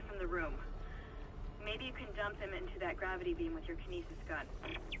are cleared from the room. Maybe you can dump them into that gravity beam with your kinesis gun.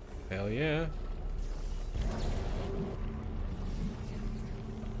 Hell yeah.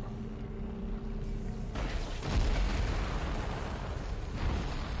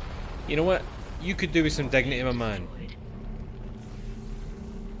 You know what? You could do with some dignity, my man.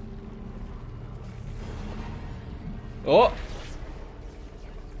 Oh!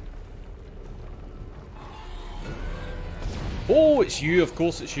 Oh, it's you. Of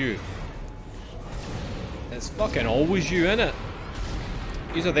course it's you. It's fucking always you, innit?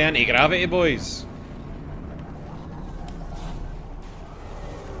 These are the anti-gravity boys.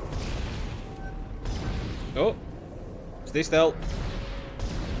 Oh. Stay still.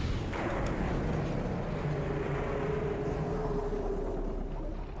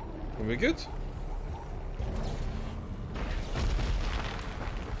 Are we good?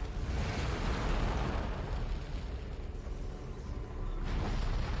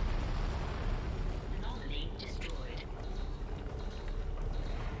 Anomaly destroyed.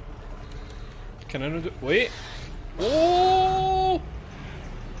 Can I not do... Wait. Oh!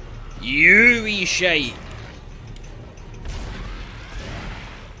 You wee shite.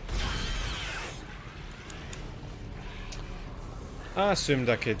 I assumed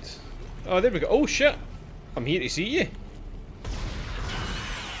I could... Oh, there we go. Oh, shit. I'm here to see you.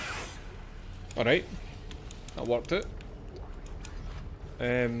 Alright. That worked out.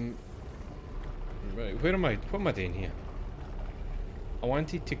 Right, where am I? What am I doing here? I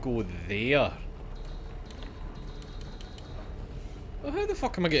wanted to go there. Oh, how the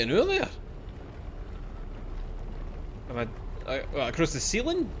fuck am I getting out of there? Am I across the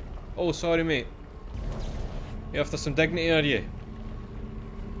ceiling? Oh, sorry, mate. You after some dignity, are you?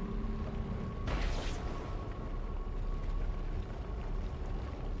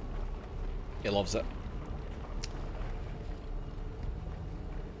 He loves it.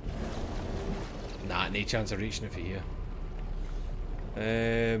 Nah, no chance of reaching it for here.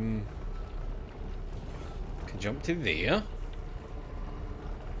 Can jump to there.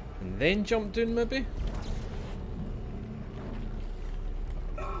 And then jump down, maybe?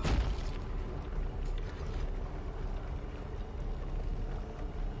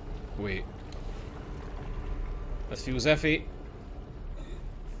 Wait. This feels iffy.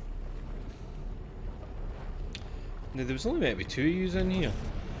 No, there was only meant to be 2 U's in here.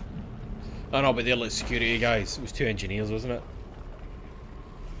 Oh no, but they're like security guys. It was 2 engineers, wasn't it?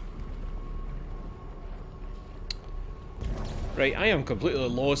 Right, I am completely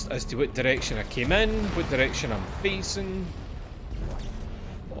lost as to what direction I came in, what direction I'm facing.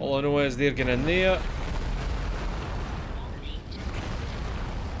 All I know is they're getting in there.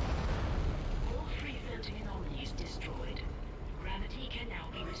 All free floating anomalies destroyed. Gravity can now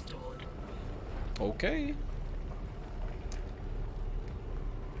be restored. Okay.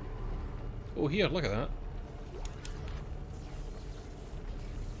 Oh, here, look at that.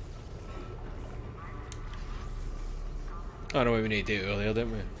 I know we need to do it earlier,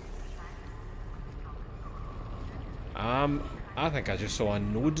 didn't we? I think I just saw a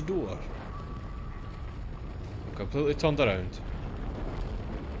node door. I'm completely turned around.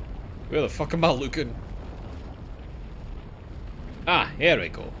 Where the fuck am I looking? Ah, here we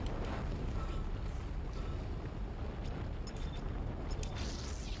go.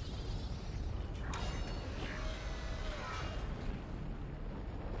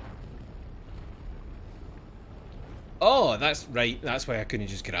 Oh, that's right. That's why I couldn't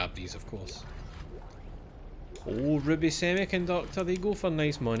just grab these, of course. Oh, Ruby Semiconductor, they go for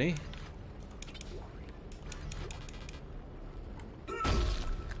nice money.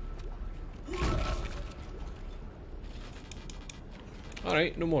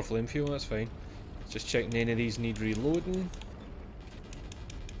 Alright, no more flame fuel, that's fine. Just checking any of these need reloading.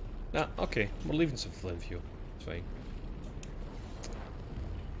 Nah, okay, we're leaving some flame fuel. It's fine.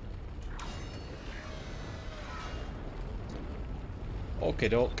 Okay,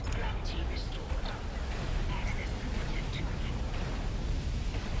 doc.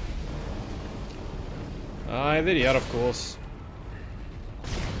 Aye, there you are, of course.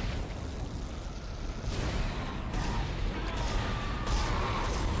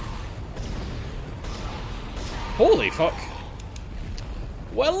 Holy fuck.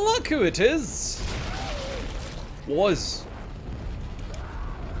 Well, look who it is. Was.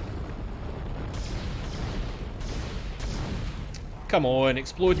 Come on,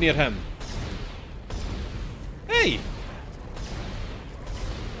 explode near him. Hey!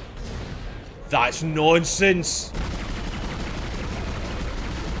 That's nonsense!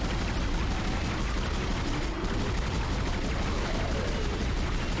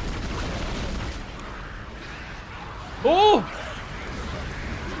 Oh!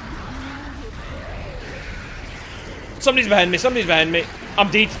 Somebody's behind me, somebody's behind me.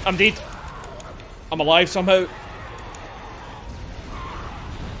 I'm dead, I'm dead. I'm alive somehow.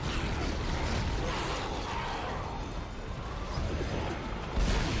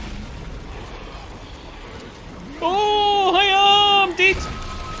 Oh, hi, I'm dead.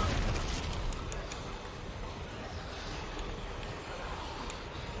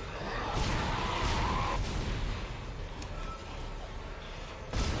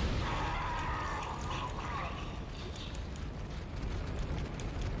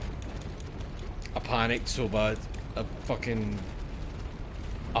 I panicked so bad. I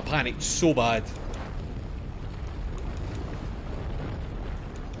panicked so bad.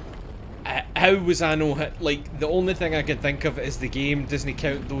 How was I no hit? Like, the only thing I can think of is the game doesn't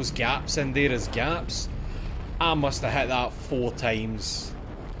count those gaps in there as gaps. I must have hit that 4 times.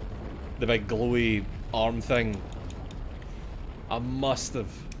 The big glowy arm thing. I must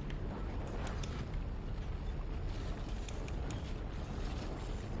have.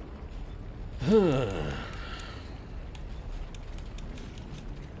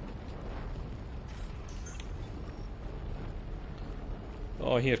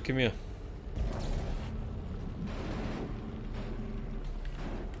 Oh, here, come here.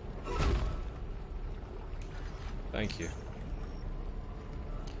 Thank you.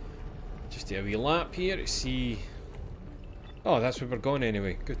 Just do a wee lap here to see. Oh, that's where we're going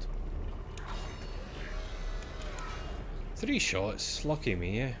anyway. Good. 3 shots. Lucky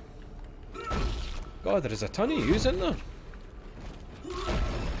me, yeah. God, there is a ton of you, isn't there?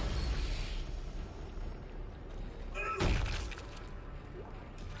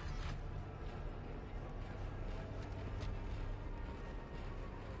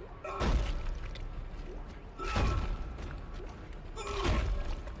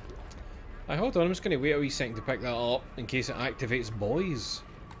 Hold on, I'm just going to wait a wee second to pick that up in case it activates boys.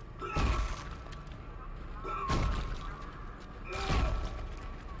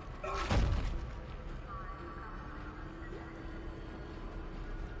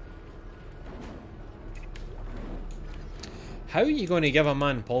 How are you going to give a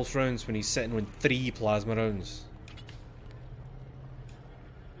man pulse rounds when he's sitting on 3 plasma rounds?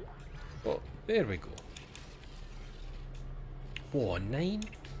 Oh, there we go. Whoa, 9?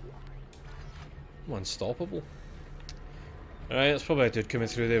 I'm unstoppable. Alright, that's probably a dude coming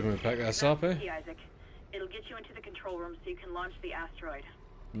through there when we pick this up, eh? Isaac. It'll get you into the control room so you can launch the asteroid.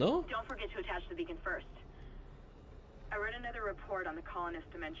 No? Don't forget to attach the beacon first. I read another report on the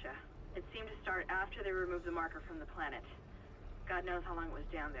colonist dementia. It seemed to start after they removed the marker from the planet. God knows how long it was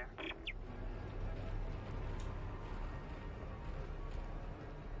down there.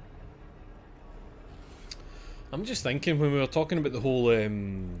 I'm just thinking when we were talking about the whole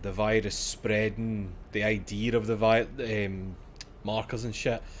the virus spreading, the idea of the markers and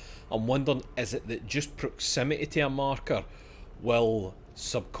shit. I'm wondering, is it that just proximity to a marker will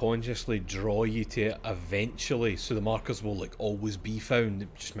subconsciously draw you to it eventually, so the markers will like always be found? It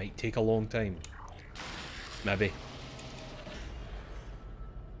just might take a long time. Maybe.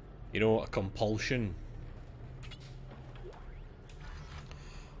 You know, a compulsion.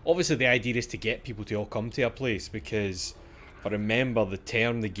 Obviously the idea is to get people to all come to a place, because if I remember, the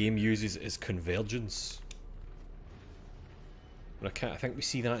term the game uses is convergence. But I think we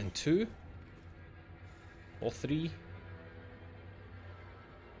see that in 2 or 3.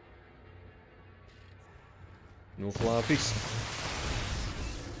 No flappies.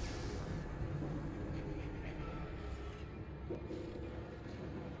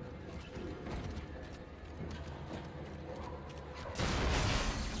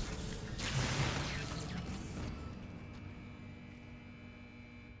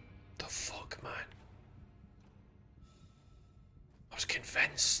 The fuck, man. I was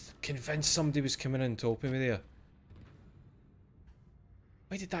convinced somebody was coming in to open me there.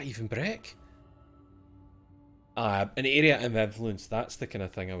 Why did that even break? An area of influence, that's the kind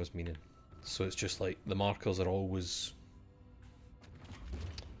of thing I was meaning. So it's just like the markers are always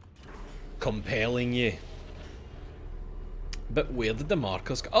compelling you. But where did the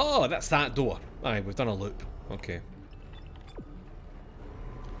markers go? Oh, that's that door. Aye, we've done a loop. Okay.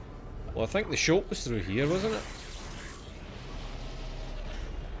 Well, I think the shop was through here, wasn't it?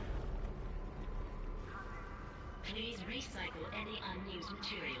 Please recycle any unused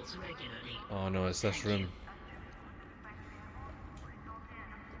materials regularly. Oh no, it's this room.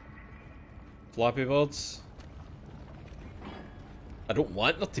 Flappy birds. I don't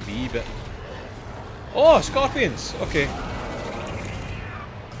want there to be, but... Oh, scorpions! Okay.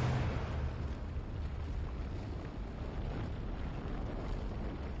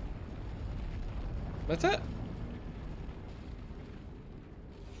 That's it?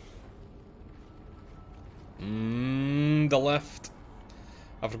 The lift.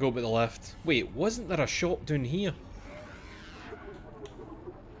 I forgot about the lift. Wait, wasn't there a shop down here?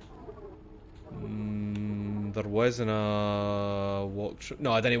 There wasn't a walk.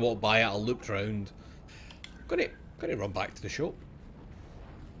 No, I didn't walk by it. I looped round. Gotta run back to the shop.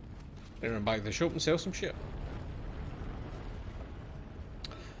 Gotta run back to the shop and sell some shit.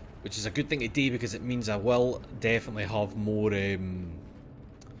 Which is a good thing to do, because it means I will definitely have more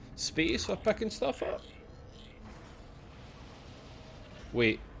space for picking stuff up.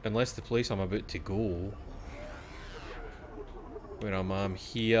 Wait, unless the place I'm about to go, where am I? I'm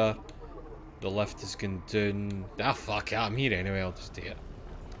here. The lift is going down. Ah, fuck it, I'm here anyway, I'll just do it.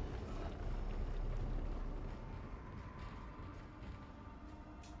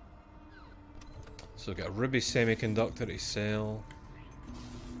 So we've got a ruby semiconductor to sell.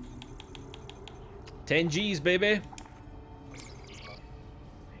 10 G's, baby!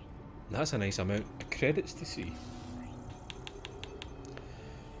 That's a nice amount of credits to see.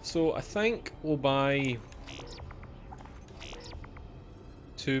 So I think we'll buy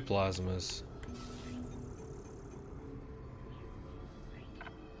 2 plasmas.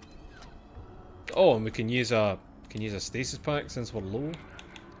 Oh, and we can use a stasis pack since we're low.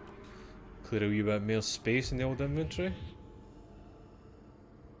 Clear a wee bit more space in the old inventory.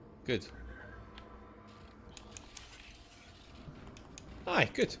 Good. Aye,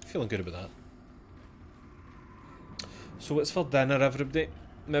 good. Feeling good about that. So what's for dinner, everybody?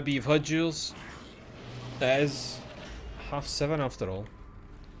 Maybe you've had yours. It is 7:30 after all.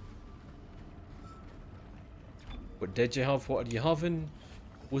 What did you have? What are you having?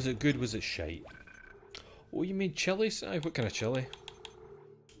 Was it good? Was it shite? Oh, you made chili? Aye, what kind of chili?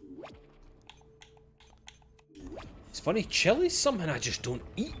 It's funny, chili's something I just don't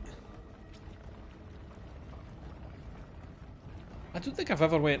eat. I don't think I've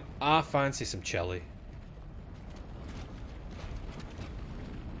ever went, I fancy some chili.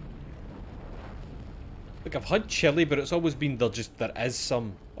 Like, I've had chili, but it's always been there is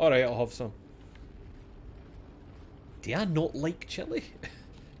some. Alright, I'll have some. Do I not like chili?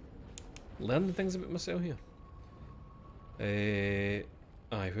 Learning things about myself here.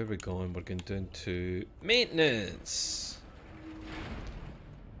 Aye, where are we going? We're going down to maintenance.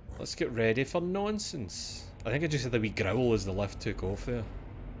 Let's get ready for nonsense. I think I just had a wee growl as the lift took off there.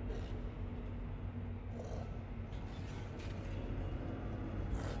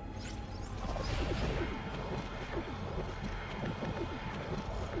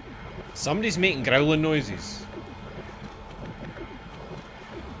 Somebody's making growling noises.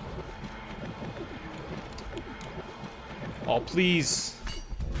 Oh, please.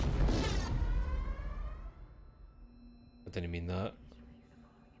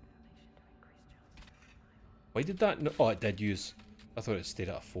 Why did that? No, oh, it did use. I thought it stayed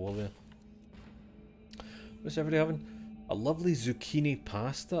at a 4 there. What's everybody having? A lovely zucchini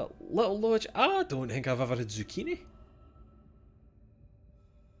pasta. Little Lodge. I don't think I've ever had zucchini.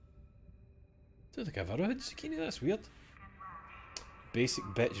 Don't think I've ever had zucchini. That's weird. Basic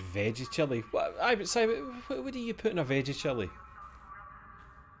bitch veggie chili. What? I would say. What do you put in a veggie chili?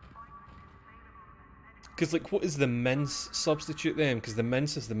 Because like, what is the mince substitute then? Because the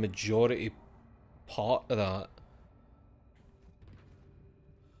mince is the majority part of that.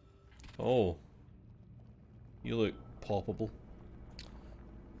 Oh. You look poppable.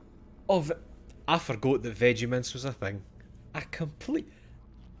 Oh, I forgot that veggie mince was a thing.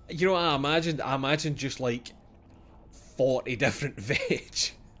 You know what I imagined? I imagined just like 40 different veg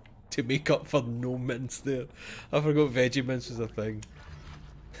to make up for no mince there. I forgot veggie mince was a thing.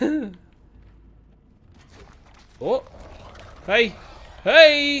 Oh! Hey!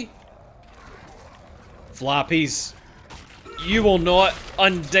 Hey! Flappies. You will not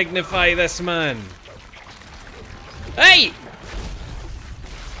undignify this man. Hey!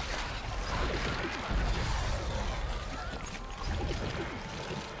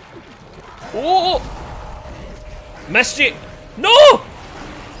 Oh! Missed you! No!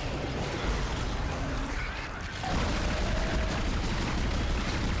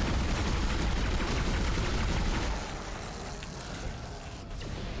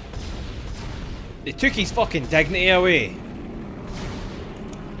 They took his fucking dignity away.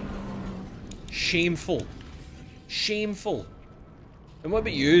 Shameful. Shameful. And what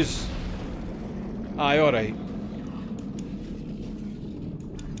about yous? Aye, alright.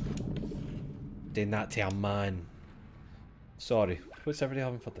 Doing that to a man. Sorry. What's everybody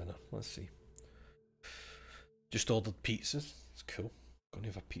having for dinner? Let's see. Just ordered pizzas. It's cool. Gonna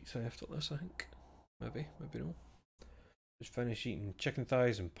have a pizza after this, I think. Maybe, maybe not. Just finished eating chicken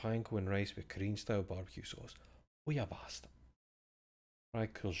thighs and panko and rice with Korean style barbecue sauce. Oh yeah, bastard.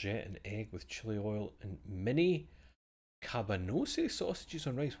 Fried courgette and egg with chili oil and mini cabanossi sausages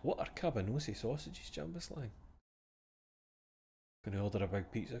on rice. What are cabanossi sausages, Jamba Slang? Gonna order a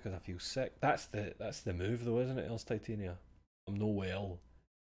big pizza because I feel sick. That's the move though, isn't it, else Titania? I'm no well.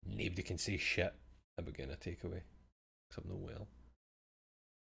 Nobody can say shit about getting a takeaway. Because I'm no well.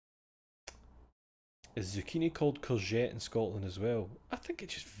 Is zucchini called courgette in Scotland as well? I think it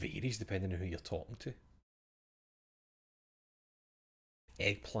just varies depending on who you're talking to.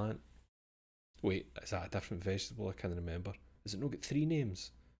 Eggplant. Wait, is that a different vegetable? I can't remember. Does it not get 3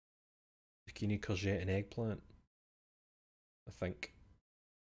 names? Zucchini, courgette and eggplant. I think.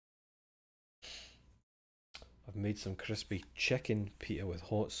 I've made some crispy chicken pita with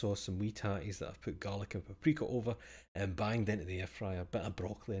hot sauce and wee tatties that I've put garlic and paprika over and banged into the air fryer. A bit of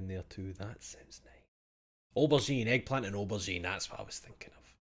broccoli in there too. That sounds nice. Aubergine, eggplant and aubergine. That's what I was thinking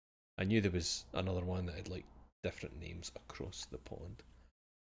of. I knew there was another one that had like different names across the pond.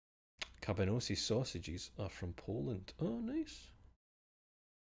 Cabanossi sausages are from Poland. Oh, nice.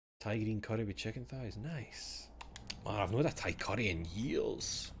 Thai green curry with chicken thighs. Nice. Man, I've not had a Thai curry in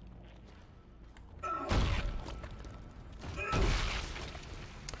years.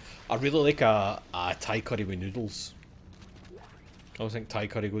 I really like a Thai curry with noodles. I always think Thai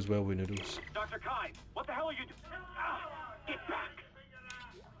curry goes well with noodles. Dr. Kai, what the hell are you doing? Get back!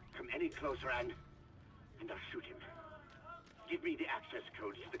 Come any closer and I'll shoot him. Give me the access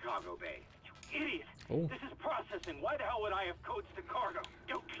codes to the cargo bay. You idiot! Oh. This is processing. Why the hell would I have codes to cargo?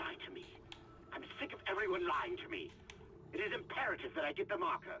 Don't lie to me. I'm sick of everyone lying to me. It is imperative that I get the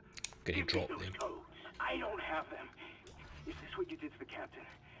marker. Can you drop them? Codes. I don't have them. Is this what you did to the captain?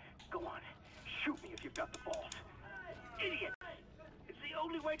 Go on. Shoot me if you've got the balls. Idiot! It's the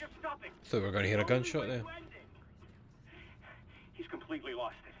only way to stop it. Thought we were going to hear a gunshot there. He's completely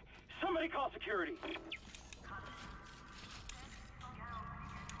lost it. Somebody call security.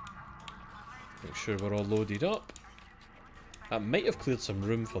 Make sure we're all loaded up. That might have cleared some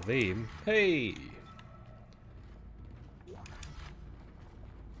room for them. Hey!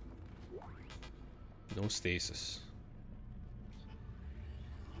 No stasis.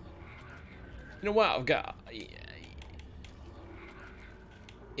 You know what? I've got.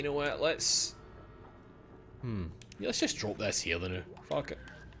 You know what? Let's. Yeah, let's just drop this here then. Fuck it.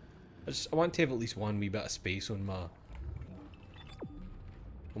 I want to have at least one wee bit of space on my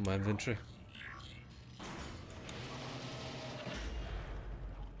inventory.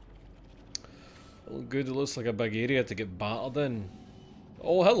 Oh, good. It looks like a big area to get battered in.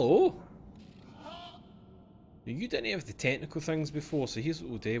 Oh, hello. You didn't have the technical things before, so here's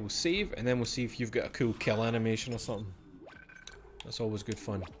what we'll do. We'll save, and then we'll see if you've got a cool kill animation or something. That's always good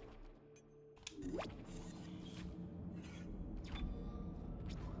fun.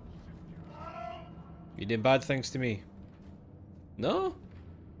 You did bad things to me. No?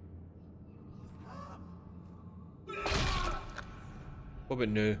 What about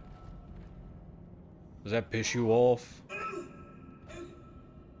now? Does that piss you off?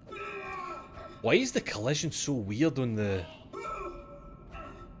 Why is the collision so weird on the...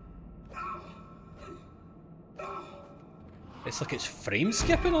 It's like it's frame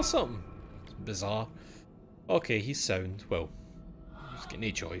skipping or something. It's bizarre. Okay, he's sound. Well, he's got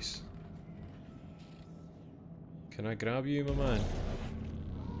no choice. Can I grab you, my man?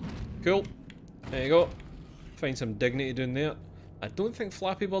 Cool. There you go. Find some dignity down there. I don't think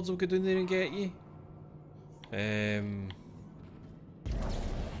Flappy Birds will go down there and get you.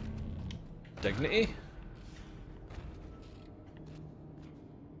 Dignity?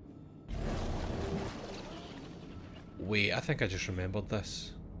 Wait, I think I just remembered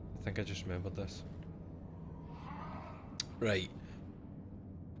this. Right.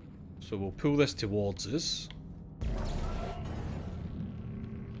 So we'll pull this towards us.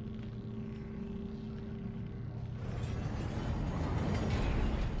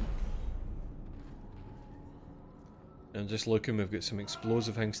 And just looking, we've got some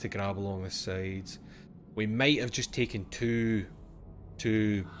explosive things to grab along the sides. We might have just taken two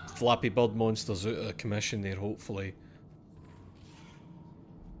Flappy Bird monsters out of the commission there, hopefully.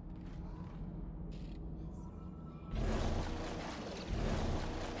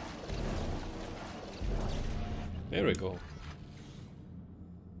 There we go.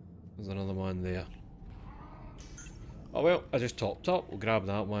 There's another one there. Oh well, I just topped up. We'll grab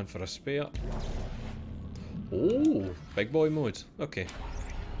that one for a spare. Oh, big boy mode. Okay.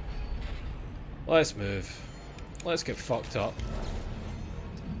 Let's move. Let's get fucked up.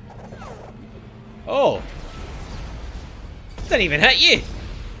 Oh! Didn't even hit you!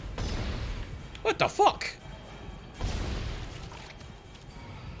 What the fuck?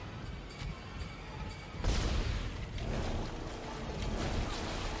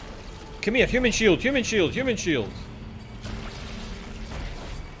 Come here, human shield, human shield, human shield.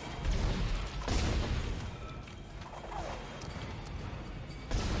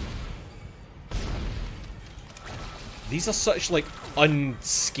 These are such, like,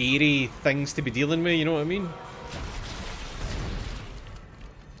 unscary things to be dealing with, you know what I mean?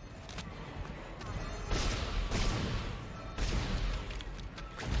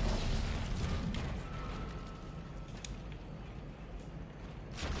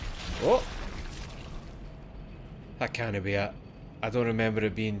 Oh! That can't be it. I don't remember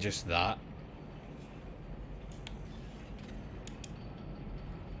it being just that.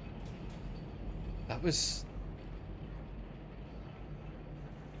 That was...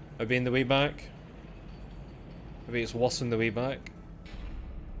 Maybe in the way back. Maybe it's worse on the way back.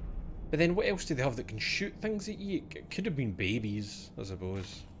 But then what else do they have that can shoot things at you? It could have been babies, I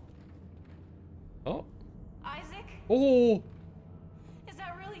suppose. Oh. Isaac? Oh! Is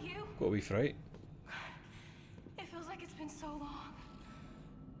that really you? Got a wee fright. It feels like it's been so long.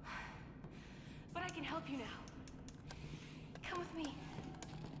 But I can help you now. Come with me.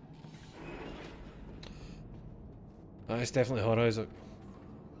 It's definitely her, Isaac.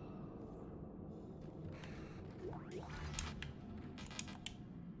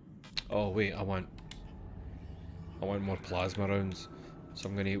 Oh wait, I want more plasma rounds. So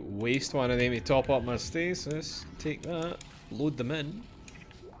I'm gonna waste one of them to top up my stasis. Take that. Load them in.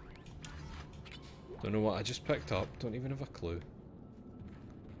 Don't know what I just picked up. Don't even have a clue.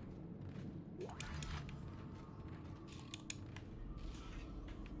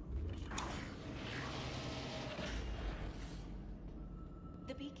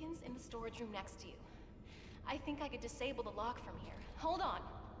 The beacon's in the storage room next to you. I think I could disable the lock from here. Hold on.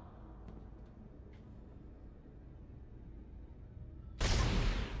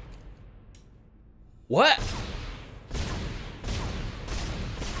 What?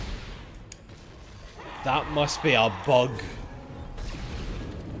 That must be a bug.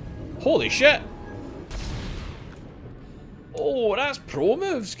 Holy shit. Oh, that's pro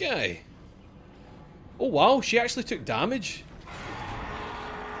moves, guy. Oh wow, she actually took damage.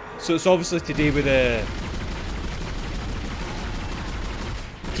 So it's obviously to do with the...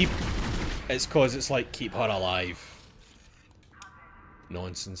 It's cause it's like keep her alive.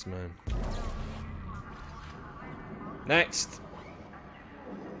 Nonsense, man. Next.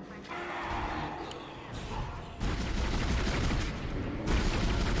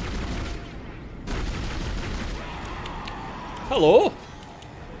 Hello.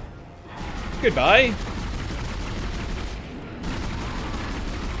 Goodbye.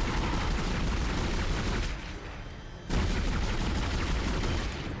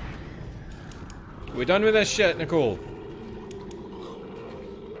 We done with this shit, Nicole?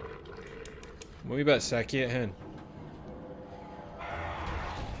 a wee bit sick yet, hen.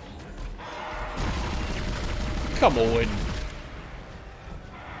 Come on.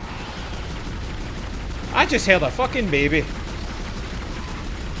 I just held a fucking baby.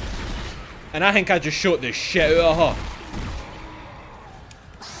 And I think I just shot the shit out of her.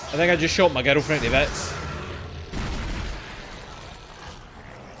 I think I just shot my girlfriend to bits.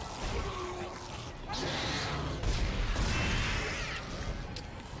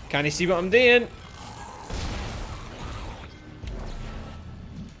 Can you see what I'm doing?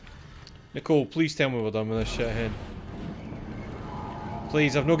 Nicole, please tell me we're done with this shit, hen.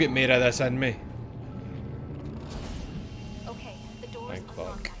 Please, I've not got more of this in me. Okay, the door's Thank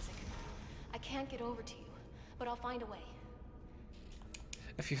unlocked, fuck. Isaac. I can't get over to you, but I'll find a way.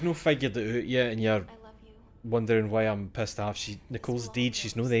 If you've not figured it out yet and you're I love you. wondering why I'm pissed off, Nicole's dead,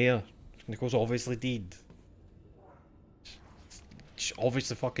 she's not there. Nicole's obviously dead. She's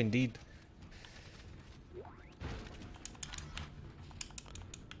obviously fucking dead.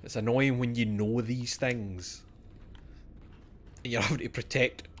 It's annoying when you know these things. And you're having to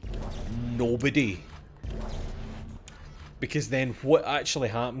protect nobody. Because then what actually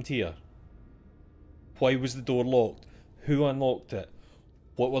happened here? Why was the door locked? Who unlocked it?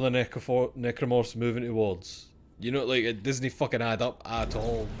 What were the necromorphs moving towards? You know, like, it doesn't fucking add up at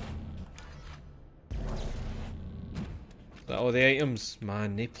all. Is that all the items?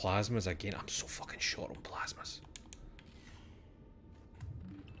 Man, they plasmas again. I'm so fucking short on plasmas.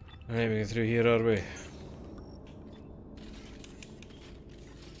 Alright, we go through here, are we?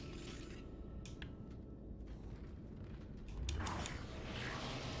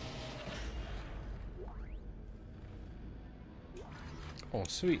 Oh,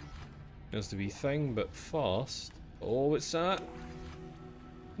 sweet. There's the wee thing, but first... Oh, what's that?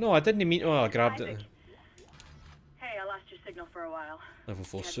 No, I didn't mean... Oh, I grabbed it. Hey, I lost your signal for a while. Level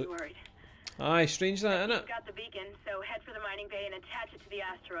 4 Yeah, be suit. worried. Aye, strange that, innit? Got the beacon, so head for the mining bay and attach it to the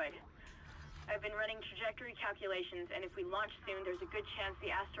asteroid. I've been running trajectory calculations, and if we launch soon, there's a good chance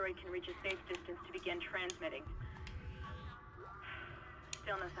the asteroid can reach a safe distance to begin transmitting.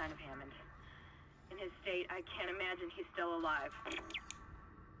 Still no sign of Hammond. In his state, I can't imagine he's still alive.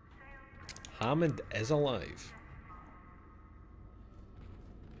 Hammond is alive.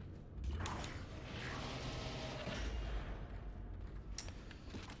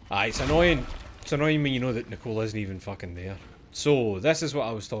 Aye, it's annoying. It's annoying when you know that Nicole isn't even fucking there. So, this is what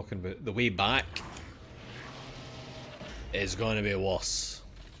I was talking about. The way back is going to be worse.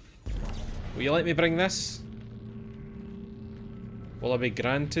 Will you let me bring this? Will I be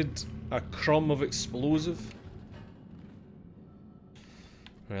granted a crumb of explosive?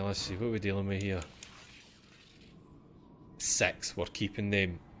 Right, let's see. What are we dealing with here? 6. We're keeping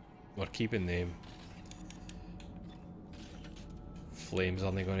them. We're keeping them. Flames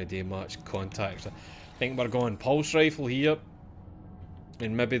aren't going to do much. Contacts. I think we're going pulse rifle here.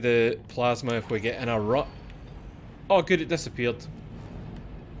 And maybe the plasma if we get in a rut. Oh good, it disappeared.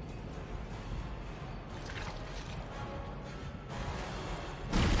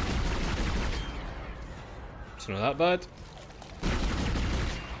 It's not that bad.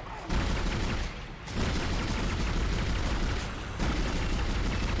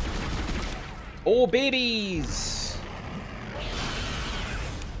 Oh babies!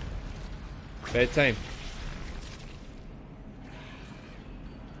 Bedtime.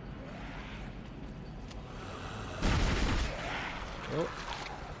 Oh.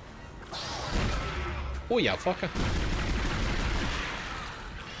 Oh yeah, fucker.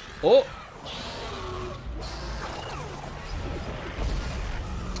 Oh!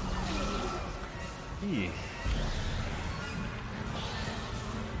 Yeah.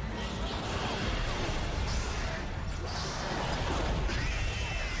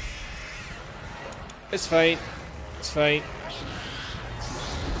 It's fine. It's fine.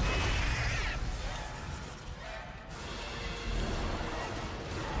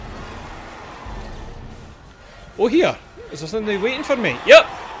 Oh, here! Is there something waiting for me? Yep!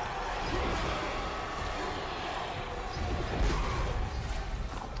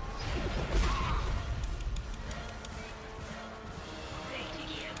 Safety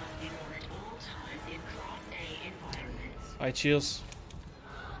gear must be worn at all times in Class A environments. Aye, cheers.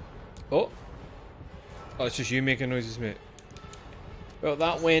 Oh. Oh, it's just you making noises, mate. Well,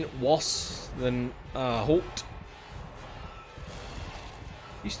 that went worse than I hoped.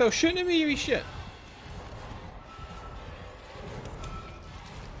 You still shooting at me, you wee shit?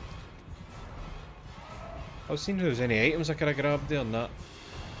 I was seeing if there was any items I could have grabbed there and that.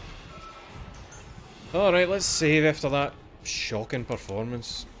 Alright, let's save after that shocking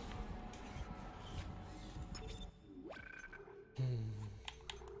performance.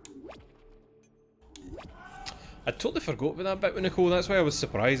 I totally forgot about that bit with Nicole, that's why I was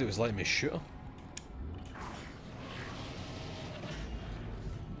surprised it was letting me shoot her.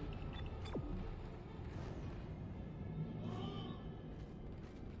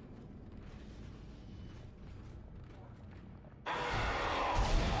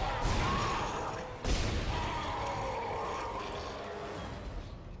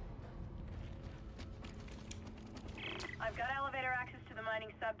 I've got elevator access to the mining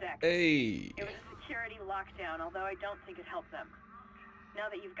subdeck. Hey! It was a security lockdown, although I don't think it helped them. Now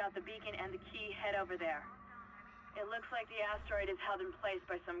that you've got the beacon and the key, head over there. It looks like the asteroid is held in place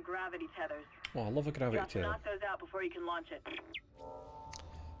by some gravity tethers. Oh, I love a You gravity have to tether. knock those out before you can launch it.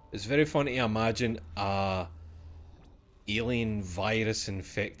 It's very funny to imagine a alien virus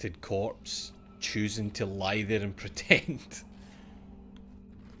infected corpse choosing to lie there and pretend.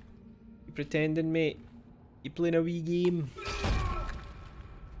 You pretending, mate? You playing a wee game?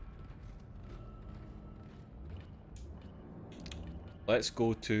 Let's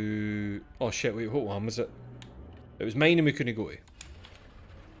go to... Oh shit, wait, what one was it? It was mine and we couldn't go to.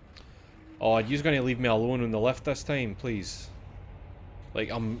 Oh, you're gonna leave me alone on the lift this time, please.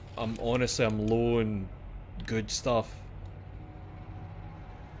 Like, I'm honestly, I'm low on good stuff.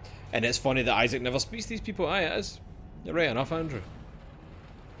 And it's funny that Isaac never speaks to these people. Aye, it is. You're right enough, Andrew.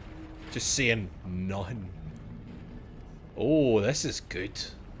 Just saying nothing. Oh, this is good.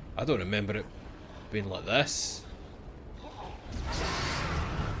 I don't remember it being like this.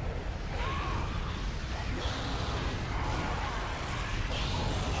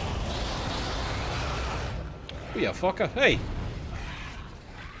 Oh, yeah, fucker. Hey!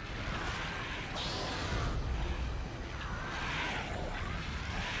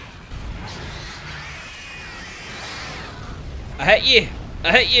 I hit you!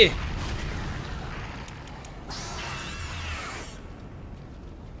 I hit you!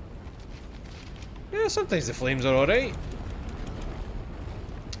 Yeah, sometimes the flames are alright.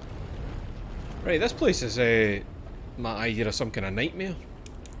 Right, this place is my idea of some kind of nightmare.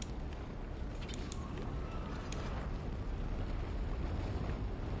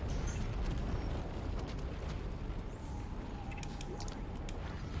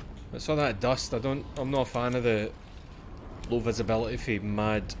 I saw that dust. I'm not a fan of the low visibility for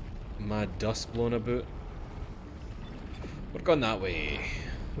mad dust blowing about. We're going that way.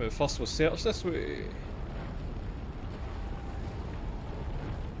 But first we'll search this way.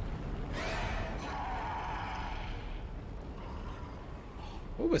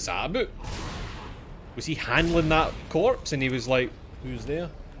 What was that about? Was he handling that corpse and he was like, who's there?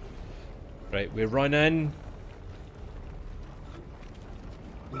 Right, we run in.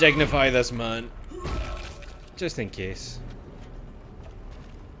 Dignify this man. Just in case.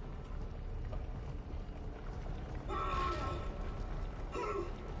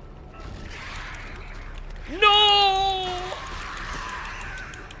 No!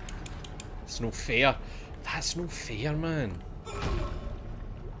 It's no fair. That's no fair, man.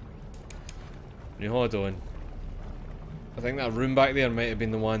 Now hold on. I think that room back there might have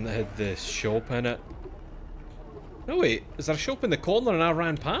been the one that had the shop in it. No wait, is there a shop in the corner and I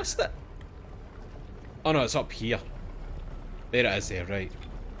ran past it? Oh no, it's up here. There it is there, right.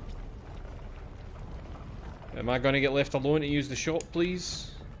 Am I gonna get left alone to use the shop,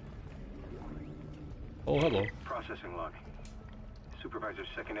 please? Oh, hello. Processing log. Supervisor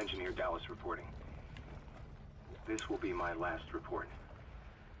Second Engineer Dallas reporting. This will be my last report.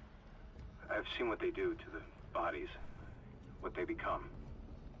 I've seen what they do to the bodies, what they become.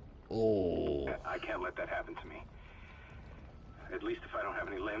 Oh. I can't let that happen to me. At least if I don't have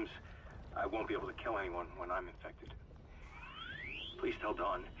any limbs, I won't be able to kill anyone when I'm infected. Please tell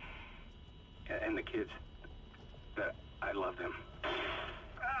Dawn and the kids that I love them.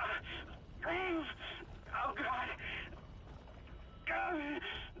 Oh, God. God.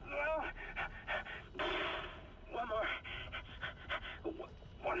 One more.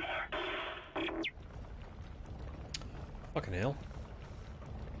 One more. Fucking hell.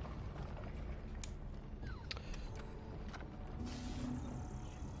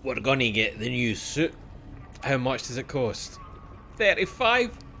 We're gonna get the new suit. How much does it cost?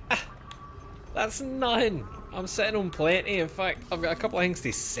 35? Ah, that's nothing. I'm sitting on plenty. In fact, I've got a couple of things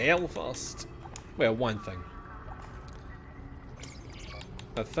to sell first. Well, one thing.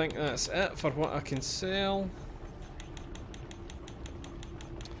 I think that's it for what I can sell.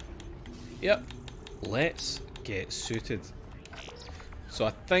 Yep. Let's get suited. So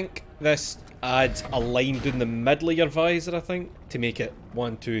I think this adds a line down the middle of your visor, I think, to make it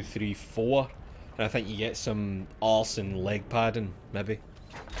 1, 2, 3, 4. And I think you get some arse and leg padding, maybe.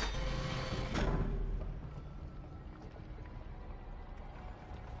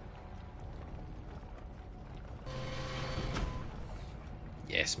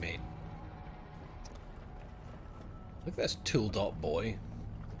 Yes, mate. Look at this tooled up boy.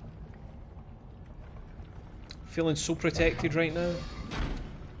 Feeling so protected right now.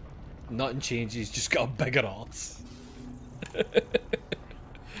 Nothing changes, just got a bigger arse.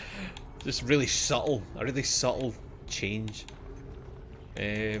 Just really subtle, a really subtle change.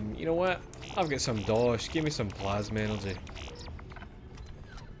 You know what? I've got some dosh, give me some plasma energy.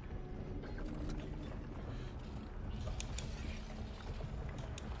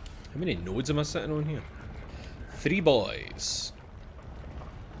 How many nodes am I sitting on here? 3 boys.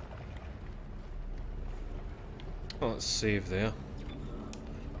 Oh, let's save there.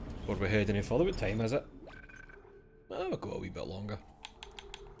 Before we head any further, what time is it? Oh, we'll go a wee bit longer.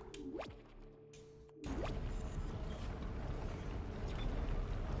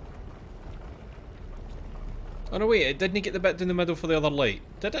 Oh no, wait, it didn't get the bit down the middle for the other light,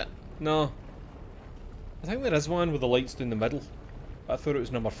 did it? No. I think there is one with the lights down the middle. I thought it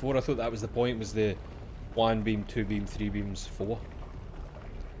was number 4, I thought that was the point, was the 1 beam, 2 beam, 3 beams, 4.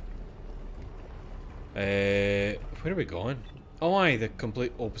 Where are we going? Oh aye, the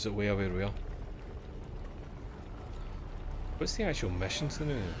complete opposite way of where we are. What's the actual mission to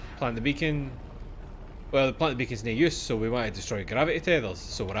do? Plant the beacon. Well, the plant the beacon's no use, so we want to destroy gravity tethers.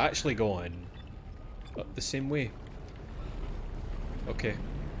 So we're actually going up the same way. Okay.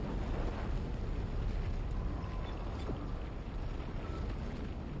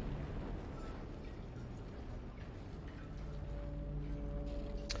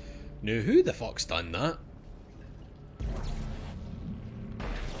 Now, who the fuck's done that?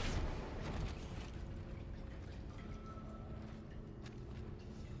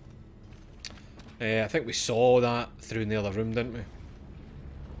 I think we saw that through in the other room, didn't we?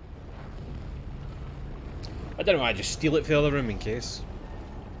 I don't know, I just steal it for the other room in case.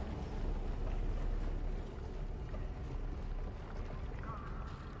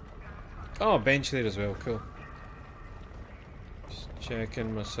 Oh, a bench there as well, cool. Just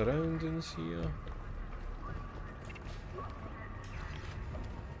checking my surroundings here.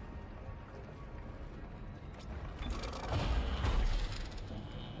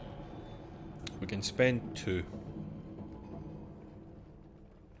 We can spend 2.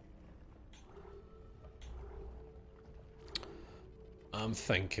 I'm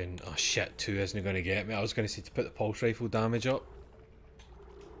thinking, oh shit, 2 isn't going to get me. I was going to say to put the pulse rifle damage up.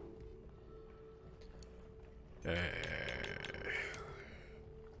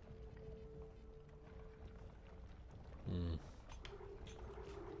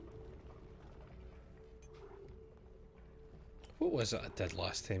 What was it I did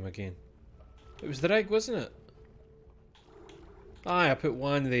last time again? It was the rig, wasn't it? Aye, I put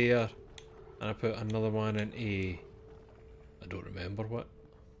 1 there, and I put another one in A. I don't remember what.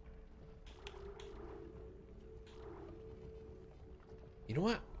 You know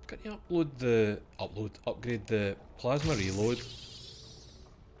what? Can you upgrade the plasma reload?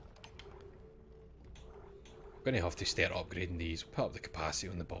 I'm gonna have to start upgrading these. Put up the capacity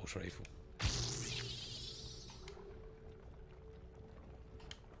on the pulse rifle.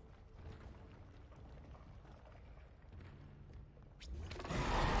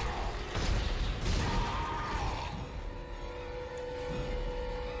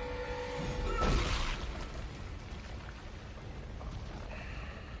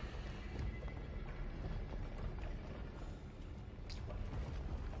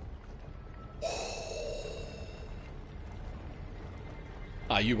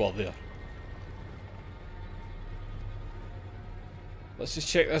 Ah, you are there. Let's just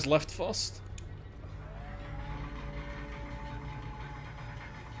check this lift first.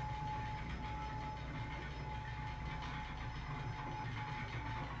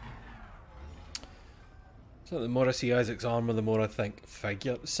 So the more I see Isaac's armour, the more I think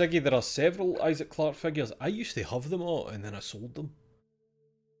figure. Siggy, there are several Isaac Clarke figures. I used to have them all and then I sold them.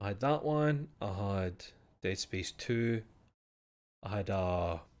 I had that one, I had Dead Space 2. I had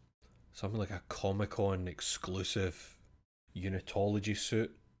something like a Comic-Con exclusive Unitology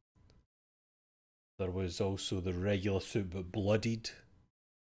suit. There was also the regular suit but bloodied.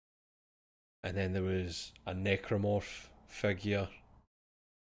 And then there was a Necromorph figure.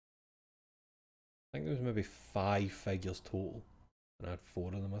 I think there was maybe 5 figures total. And I had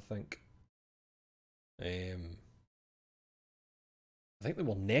 4 of them, I think. I think they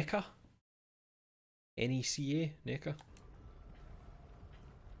were NECA. NECA? NECA.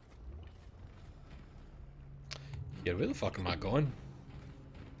 Yeah, where the fuck am I going?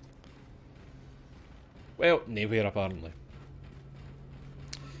 Well, nowhere apparently.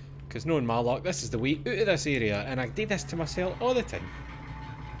 Because knowing my luck, this is the way out of this area, and I do this to myself all the time.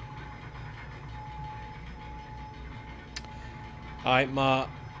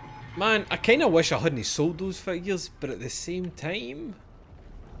 Man, I kind of wish I hadn't sold those figures, but at the same time,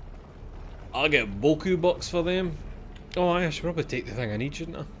 I'll get Boku bucks for them. Oh, I should probably take the thing I need,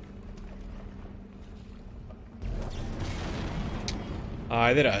 shouldn't I?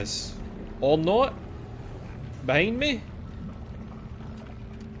 Aye, there it is. Or not. Behind me.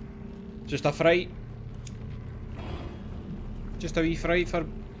 Just a fright. Just a wee fright for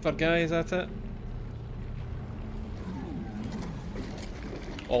guys, that's it.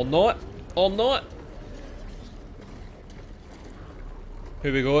 Or not. Or not.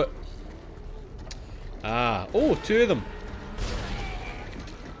 Who we got? Ah. Oh, two of them.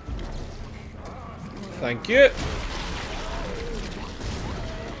 Thank you.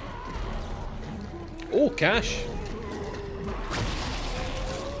 Oh, cash.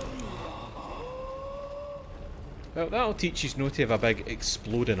 Well, that'll teach you not to have a big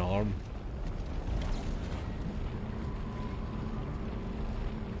exploding arm.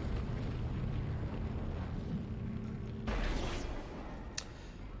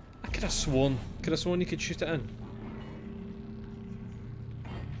 I could have sworn you could shoot it in.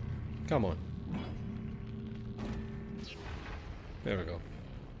 Come on. There we go.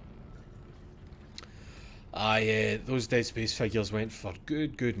 Aye, those Dead Space figures went for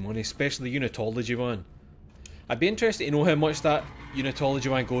good money, especially the Unitology one. I'd be interested to know how much that Unitology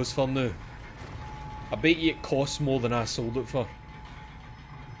one goes for now. I bet you it costs more than I sold it for.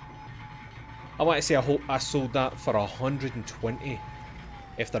 I want to say I hope I sold that for 120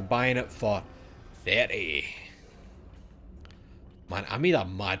 if they're buying it for 30. Man, I made a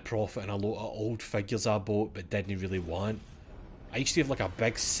mad profit on a lot of old figures I bought but didn't really want. I used to have like a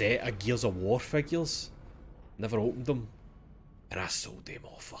big set of Gears of War figures. Never opened them. And I sold them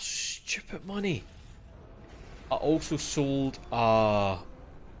all for stupid money. I also sold one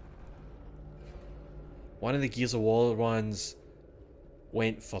of the Gears of War ones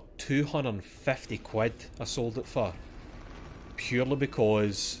went for 250 quid. I sold it for. Purely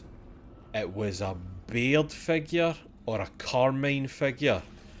because it was a Baird figure or a Carmine figure.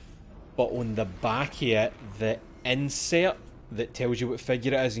 But on the back of it, the insert that tells you what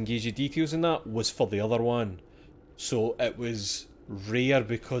figure it is and gives you details in that was for the other one. So it was rare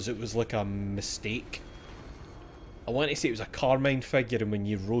because it was like a mistake. I want to say it was a Carmine figure, and when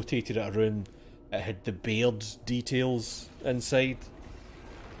you rotated it around, it had the Baird details inside.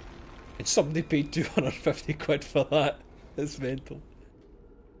 And somebody paid 250 quid for that. It's mental.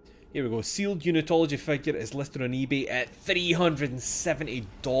 Here we go. Sealed Unitology figure is listed on eBay at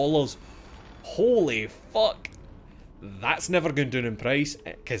 $370. Holy fuck. That's never going down in price,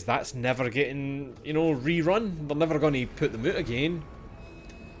 because that's never getting, you know, rerun. They're never going to put them out again.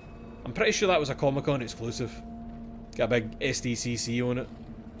 I'm pretty sure that was a Comic-Con exclusive. Got a big SDCC on it.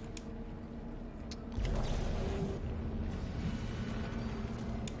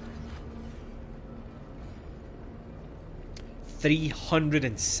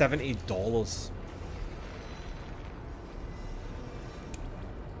 $370.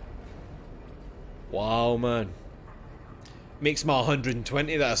 Wow, man. Makes my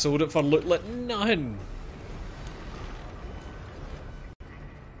 120 that I sold it for look like nothing.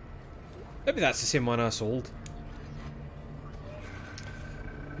 Maybe that's the same one I sold.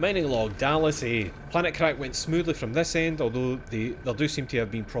 Mining log, Dallas A. Planet crack went smoothly from this end, although there do seem to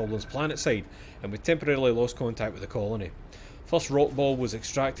have been problems planet side, and we temporarily lost contact with the colony. First rock ball was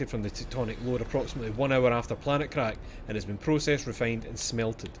extracted from the tectonic load approximately 1 hour after planet crack and has been processed, refined and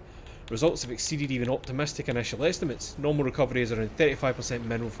smelted. Results have exceeded even optimistic initial estimates. Normal recovery is around 35%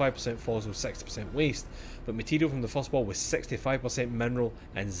 mineral, 5% fossil, 60% waste, but material from the first ball was 65% mineral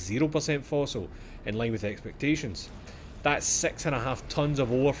and 0% fossil, in line with expectations. That's 6.5 tons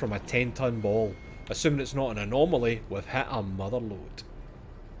of ore from a 10-ton ball. Assuming it's not an anomaly, we've hit a mother load.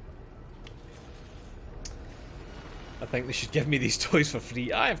 I think they should give me these toys for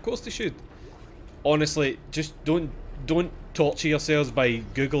free. Aye, of course they should. Honestly, just don't torture yourselves by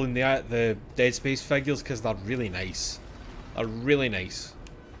googling the Dead Space figures, because they're really nice. They're really nice.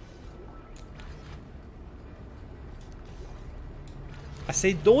 I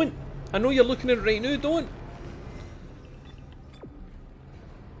said don't. I know you're looking at it right now, don't.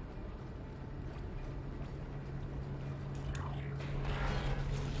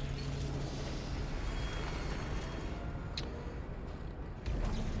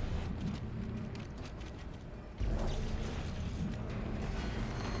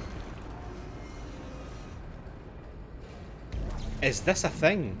 Is this a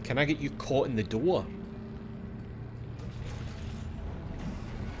thing? Can I get you caught in the door?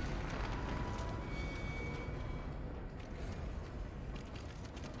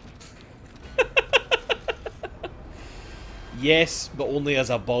 Yes, but only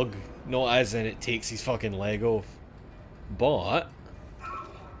as a bug, not as in it takes his fucking leg off. But...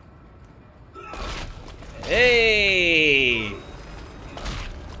 Hey!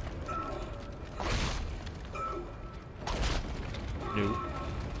 No.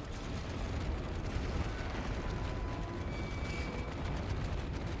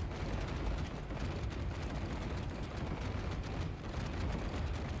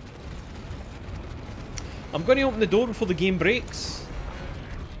 I'm going to open the door before the game breaks.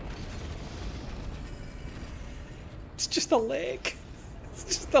 It's just a leg. It's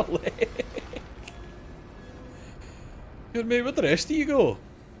just a leg. Here, mate, where'd the rest of you go?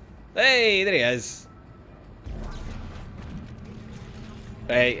 Hey, there he is.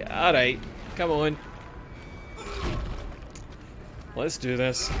 Right, alright. Come on. Let's do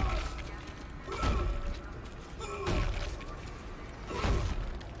this.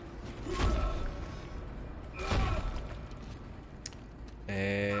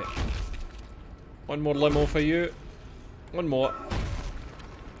 One more limo for you. One more.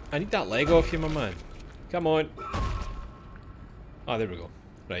 I need that leg off you, my man. Come on. Ah, there we go.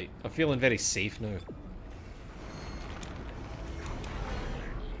 Right, I'm feeling very safe now.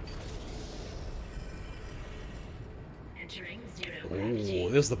 Oh,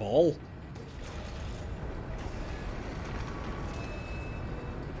 there's the ball.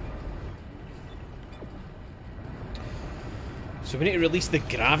 So we need to release the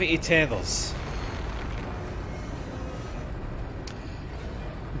gravity tethers.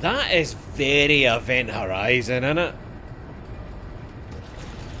 That is very Event Horizon, isn't it?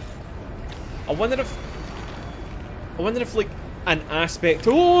 I wonder if like an aspect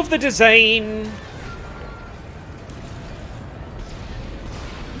of the design.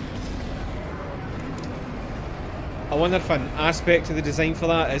 I wonder if an aspect of the design for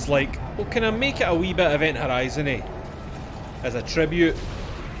that is like, well, can I make it a wee bit Event Horizon-y as a tribute?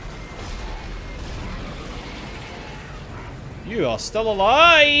 You are still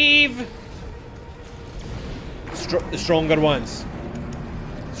alive! The stronger ones.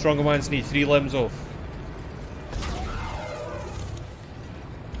 Stronger ones need 3 limbs off.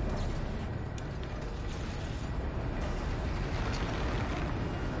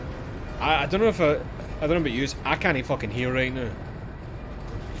 I don't know if I don't know about you, I can't even fucking hear right now.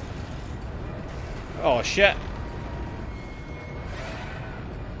 Oh shit.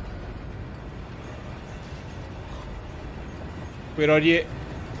 Where are you?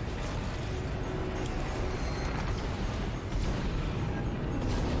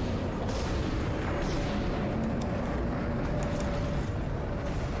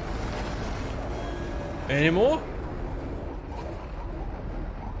 Any more?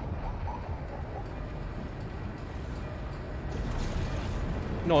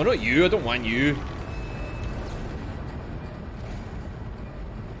 No, not you. I don't want you.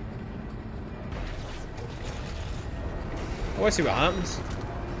 I want to see what happens.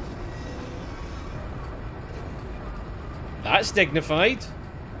 That's dignified.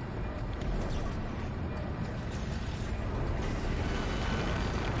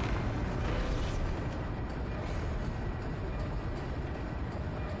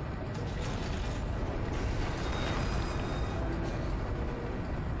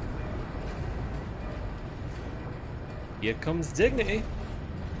 Here comes dignity.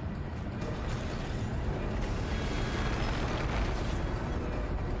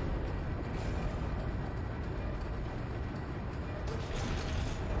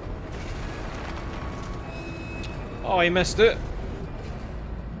 Oh, he missed it.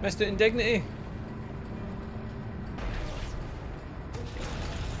 Missed it in dignity.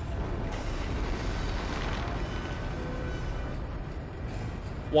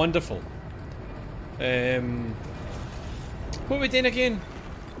 Wonderful. What are we doing again?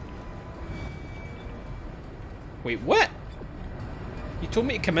 Wait, what? You told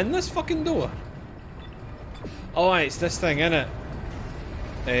me to come in this fucking door? Oh, it's this thing, innit?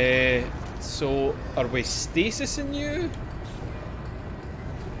 So, are we stasising you?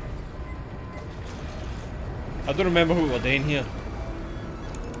 I don't remember what we're doing here.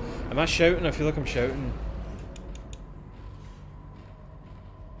 Am I shouting? I feel like I'm shouting.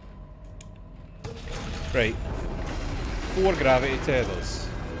 Right. 4 gravity tethers.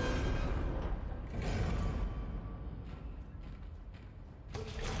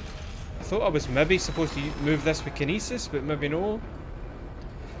 I thought I was maybe supposed to move this with kinesis, but maybe no.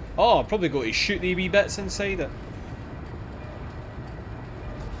 Oh, I'll probably go to shoot the wee bits inside it.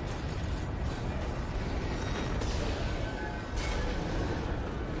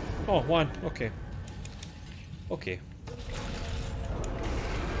 Oh, 1. Okay. Okay.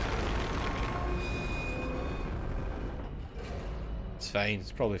 It's fine.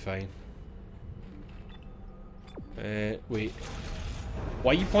 It's probably fine. Wait.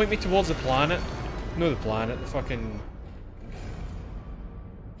 Why you point me towards the planet? No, the planet. The fucking...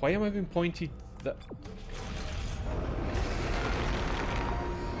 Why am I being pointed that...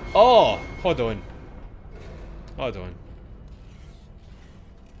 Oh! Hold on. Hold on.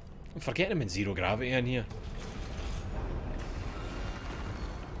 I'm forgetting I'm in zero gravity in here.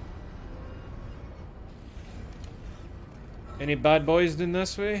 Any bad boys doing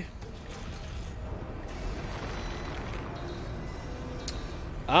this way?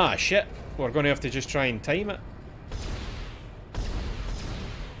 Ah, shit. We're going to have to just try and time it.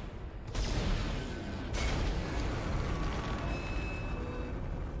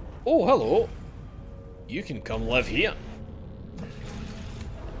 Oh, hello. You can come live here.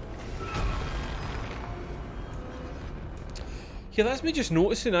 Yeah, that's me just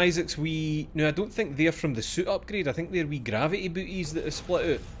noticing Isaac's wee... No, I don't think they're from the suit upgrade. I think they're wee gravity booties that are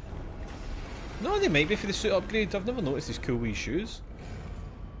split out. No, they might be for the suit upgrade. I've never noticed these cool wee shoes.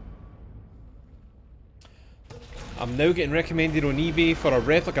 I'm now getting recommended on eBay for a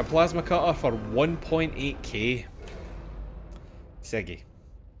replica plasma cutter for 1.8k. Siggy.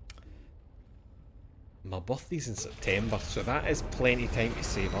 My birthday's in September, so that is plenty of time to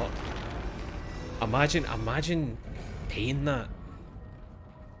save up. Imagine paying that.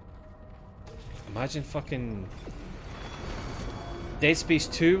 Imagine fucking Dead Space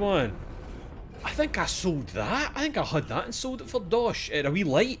 2 one. I think I sold that. I think I had that and sold it for dosh. It had a wee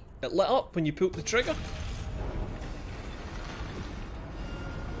light. It lit up when you pulled the trigger.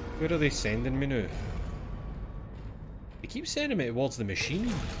 Where are they sending me now? They keep sending me towards the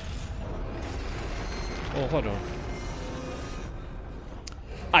machine. Oh, hold on.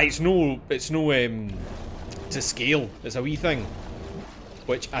 Ah, it's no to scale. It's a wee thing,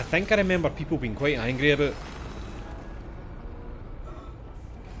 which I think I remember people being quite angry about.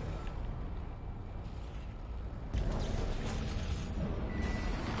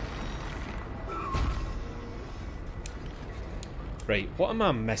 Right, what am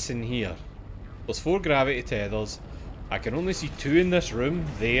I missing here? There's 4 gravity tethers. I can only see 2 in this room.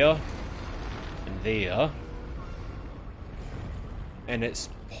 There. And there. And it's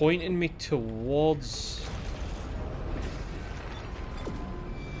pointing me towards...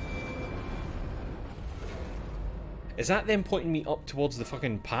 Is that them pointing me up towards the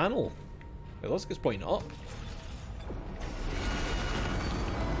fucking panel? It looks like it's pointing up.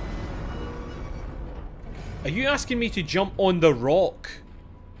 Are you asking me to jump on the rock?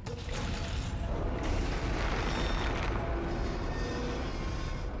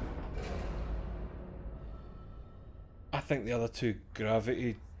 I think the other 2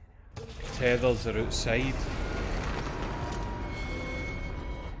 gravity tethers are outside.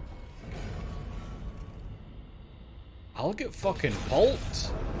 I'll get fucking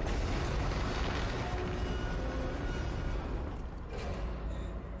pulped.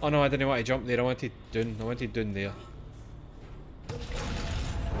 Oh no, I didn't want to jump there. I wanted down there.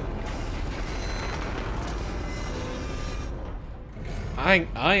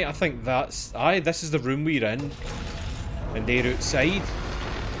 I think that's... this is the room we're in. And they're outside.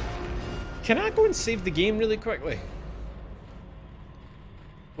 Can I go and save the game really quickly?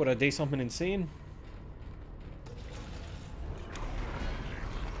 Or I do something insane?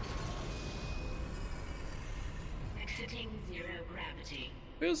 Exiting zero gravity.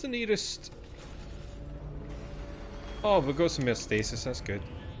 Where's the nearest... Oh, we've got some more stasis, that's good.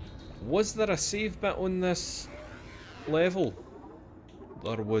 Was there a save bit on this level?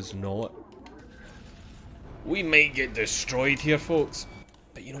 There was not. We might get destroyed here, folks.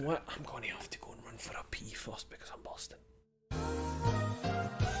 But you know what? I'm going to have to go and run for a pee first because I'm busting.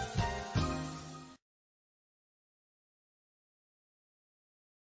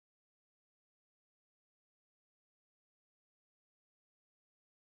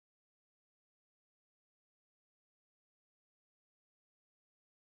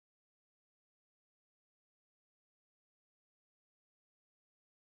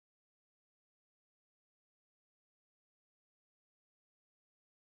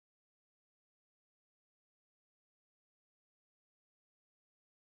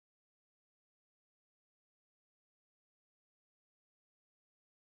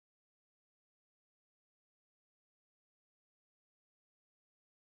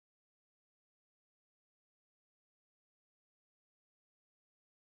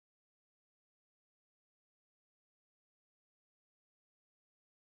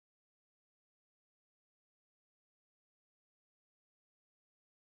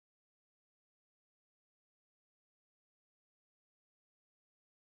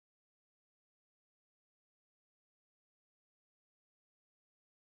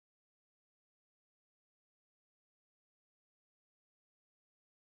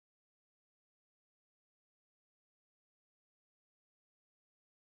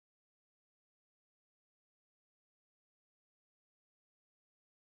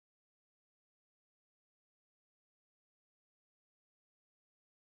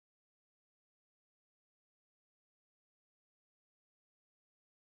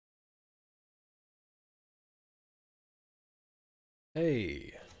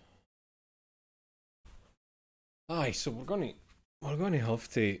 Hey. Aye, so we're gonna have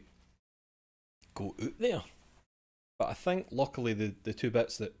to go out there. But I think luckily the two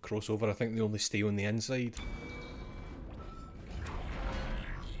bits that cross over, I think they only stay on the inside.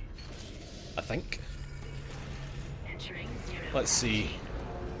 I think. Let's see.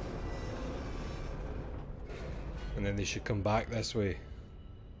 And then they should come back this way.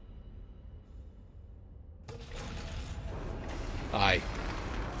 Aye.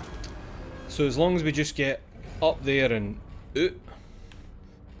 So as long as we just get up there and out.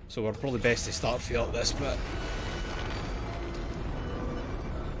 So we're probably best to start for up this bit.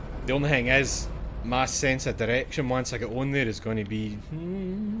 The only thing is, my sense of direction once I get on there is going to be...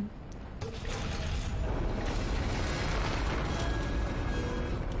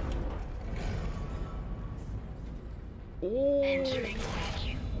 Oh. Entering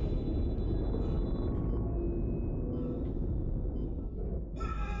vacuum.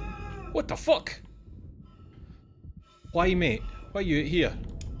 What the fuck? Why, mate? Why are you out here?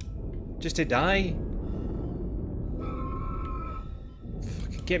 Just to die?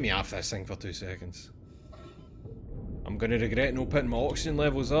 Fucking get me off this thing for 2 seconds. I'm gonna regret not putting my oxygen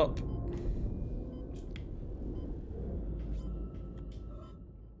levels up.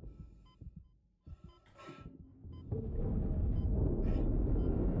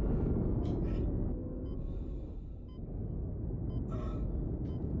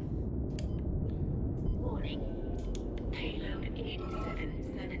 Warning. Payload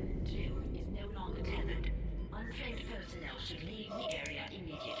 8772 is no longer tethered. Untrained personnel should leave the area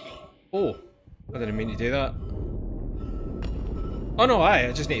immediately. Oh, I didn't mean to do that. Oh no,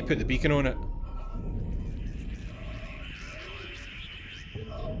 I just need to put the beacon on it.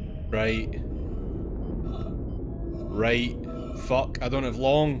 Right. Right. Fuck, I don't have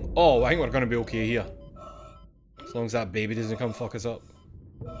long. Oh, I think we're gonna be okay here. As long as that baby doesn't come fuck us up.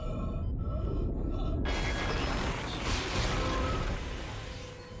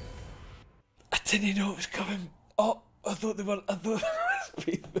 I didn't know it was coming. Oh, I thought they were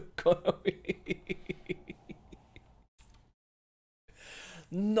gone away.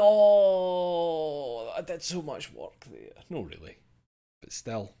 No, I did so much work there. No, really, but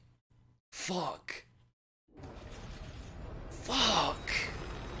still. Fuck. Fuck.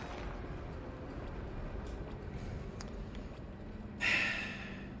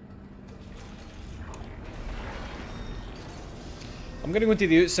 I'm gonna go into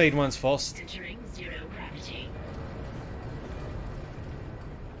the outside ones first. Entering zero gravity.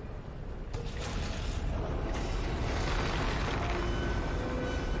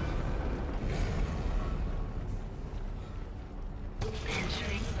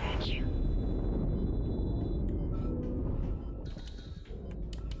 Entering vacuum.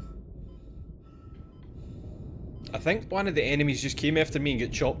 I think one of the enemies just came after me and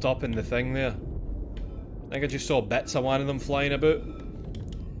got chopped up in the thing there. I think I just saw bits of one of them flying about.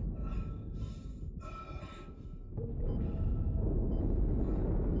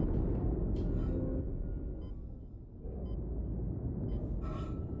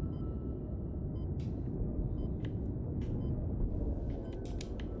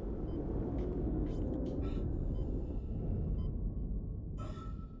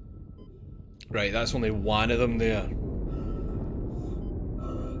 Right, that's only one of them there.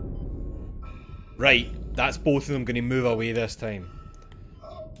 Right, that's both of them going to move away this time.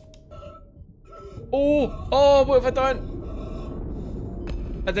 Oh! Oh, what have I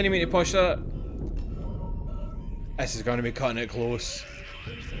done? I didn't mean to push that. This is going to be cutting it close.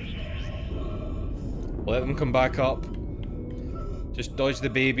 Let them come back up. Just dodge the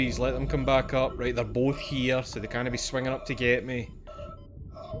babies, let them come back up. Right, they're both here, so they can't be swinging up to get me.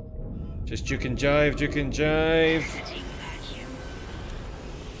 Just juke and jive, juke and jive.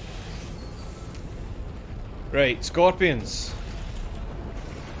 Right, scorpions.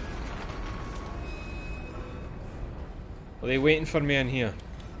 Are they waiting for me in here?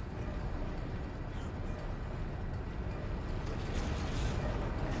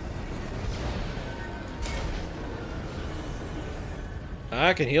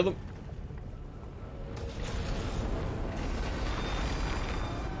 I can hear them.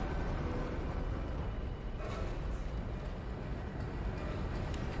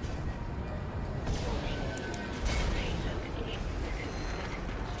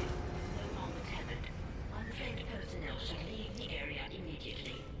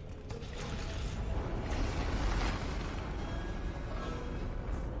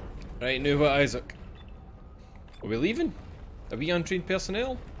 Right, now what, Isaac? Are we leaving? Are we untrained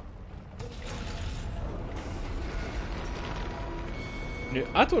personnel? Now,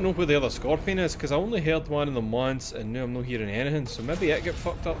 I don't know where the other Scorpion is, because I only heard one of them once, and now I'm not hearing anything, so maybe it got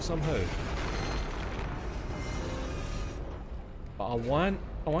fucked up somehow. But I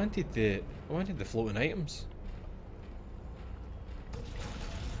wanted the floating items.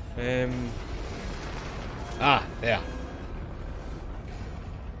 Ah, there.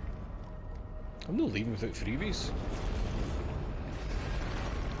 I'm not leaving without freebies.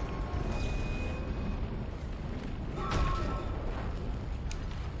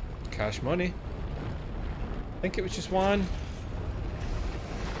 Cash money. I think it was just one.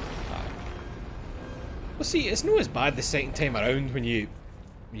 Well, see, it's not as bad the second time around when you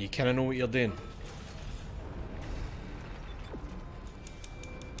kind of know what you're doing.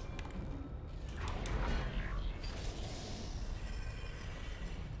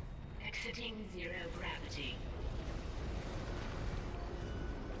 Exiting zero gravity.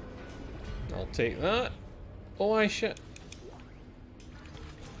 I'll take that. Oh, I shit.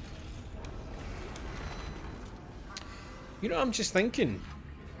 You know, I'm just thinking.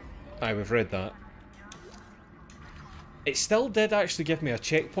 Aye, we've read that. It still did actually give me a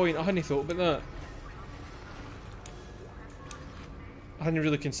checkpoint. I hadn't thought about that. I hadn't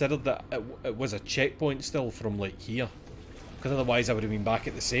really considered that it was a checkpoint still from, like, here. Because otherwise I would have been back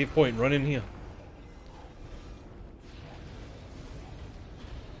at the save point running here.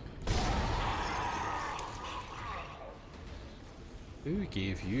 Who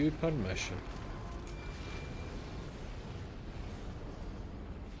gave you permission?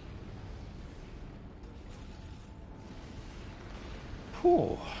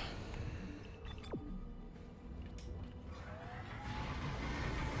 Whew.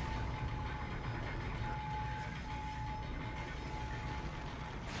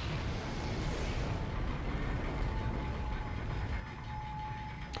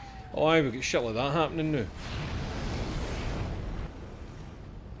 Oh, aye, we've got shit like that happening now.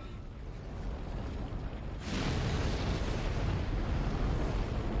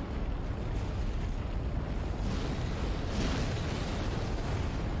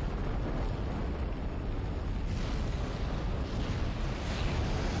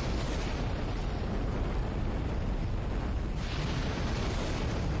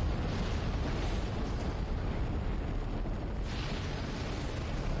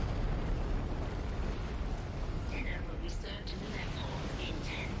 Dinner will be served in the mess hall in 10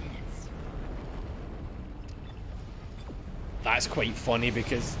 minutes. That's quite funny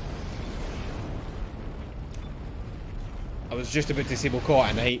because I was just about to say we'll call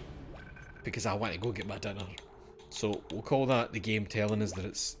it a night because I want to go get my dinner. So we'll call that the game telling us that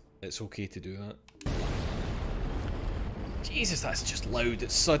it's okay to do that. Jesus, that's just loud.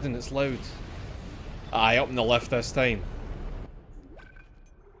 It's sudden, it's loud. Aye, up in the lift this time.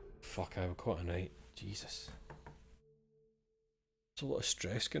 Fuck, I will call it a night. Jesus. There's a lot of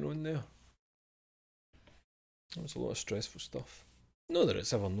stress going on there. There's a lot of stressful stuff. Not that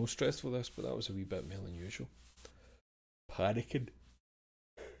it's ever no stressful this, but that was a wee bit more than usual. Panicking.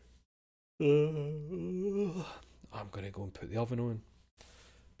 I'm gonna go and put the oven on.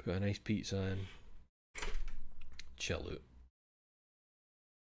 Put a nice pizza in. Chill out.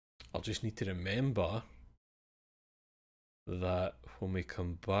 I'll just need to remember that when we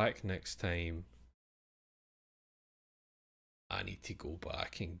come back next time, I need to go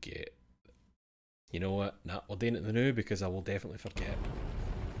back and get... You know what? Nah, we're doing it the new because I will definitely forget.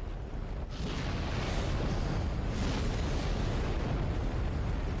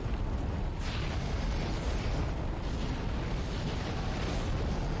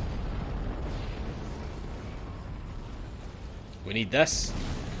 We need this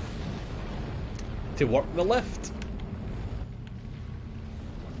to work the lift.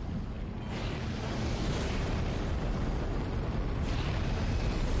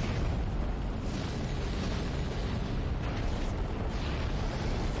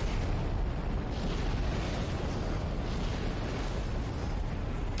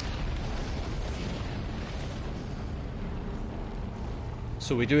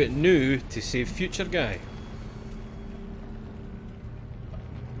 So we do it new to save future guy.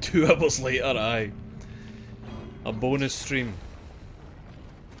 2 hours later, aye. A bonus stream.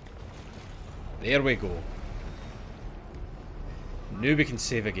 There we go. Now we can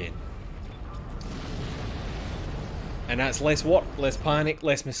save again. And that's less work, less panic,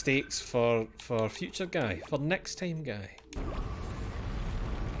 less mistakes for future guy, for next time guy.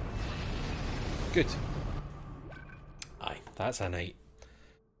 Good. Aye, that's a night.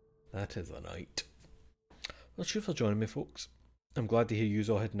 That is a night. Well, cheers for joining me, folks. I'm glad to hear you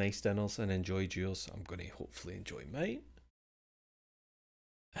all had nice dinners and enjoyed yours. I'm going to hopefully enjoy mine.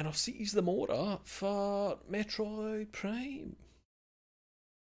 And I'll see you tomorrow for Metroid Prime.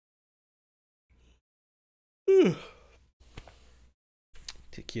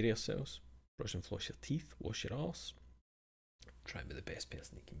 Take care of yourselves. Brush and floss your teeth. Wash your arse. Try and be the best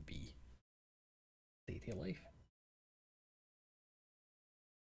person you can be. Day to your life.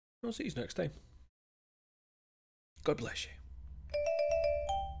 I'll see you next time. God bless you.